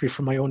refused entry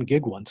from my own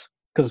gig once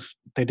because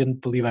they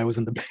didn't believe I was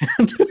in the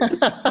band.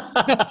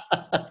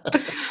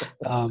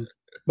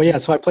 But yeah,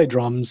 so I play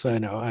drums. I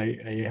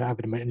have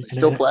it in my.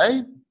 Still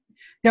play?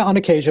 Yeah, on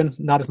occasion,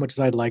 not as much as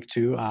I'd like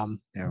to.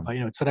 But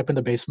it's set up in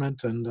the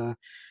basement, and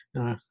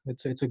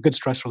it's a good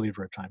stress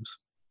reliever at times.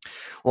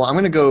 Well, I'm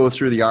going to go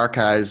through the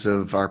archives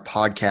of our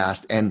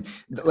podcast, and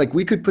like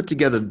we could put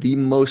together the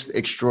most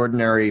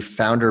extraordinary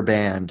founder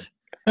band.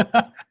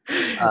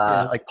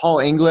 Like Paul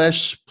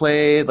English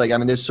played.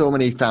 There's so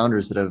many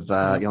founders that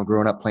have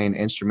grown up playing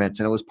instruments,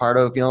 and it was part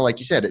of like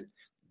you said,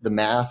 the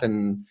math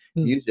and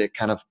music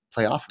kind of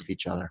play off of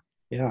each other.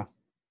 Yeah,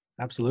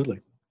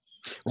 absolutely.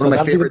 One of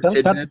my favorite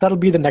that'll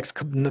be the next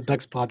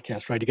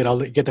podcast, right?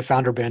 You get the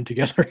founder band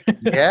together.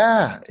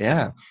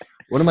 Yeah.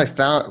 One of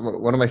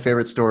my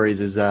favorite stories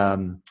is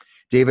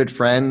David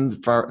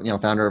Friend,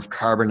 founder of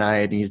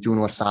Carbonite, and he's doing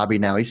Wasabi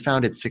now. He's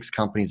founded 6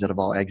 companies that have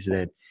all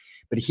exited.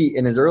 But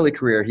in his early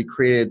career, he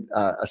created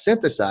a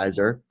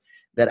synthesizer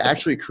that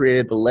actually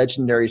created the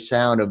legendary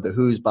sound of The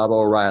Who's Baba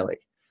O'Reilly.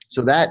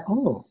 So that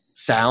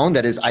sound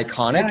that is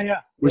iconic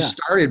was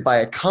started by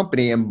a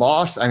company in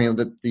Boston. I mean,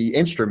 the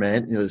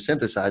instrument, the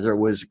synthesizer,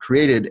 was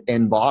created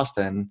in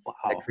Boston. Wow.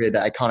 That created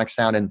the iconic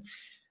sound. And,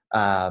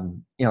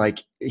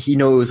 he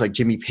knows like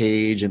Jimmy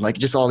Page and like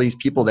just all these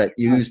people that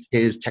used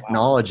his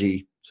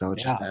technology. So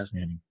it's just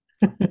fascinating.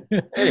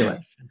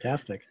 Anyways.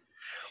 Fantastic.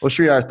 Well,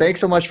 Sridhar, thanks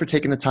so much for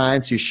taking the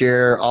time to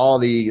share all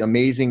the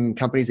amazing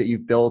companies that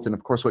you've built and,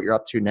 of course, what you're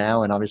up to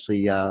now. And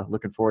obviously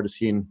looking forward to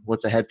seeing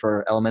what's ahead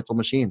for Elemental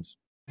Machines.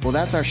 Well,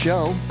 that's our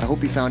show. I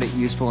hope you found it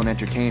useful and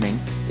entertaining.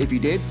 If you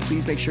did,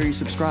 please make sure you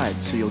subscribe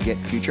so you'll get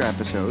future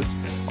episodes.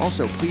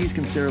 Also, please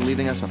consider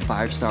leaving us a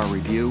 5-star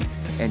review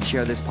and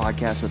share this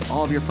podcast with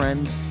all of your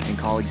friends and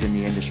colleagues in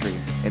the industry.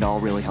 It all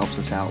really helps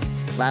us out.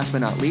 Last but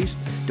not least,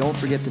 don't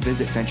forget to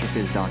visit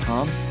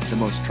venturefizz.com, the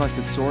most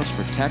trusted source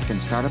for tech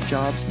and startup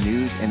jobs,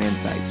 news, and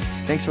insights.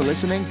 Thanks for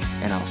listening,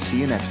 and I'll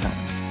see you next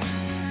time.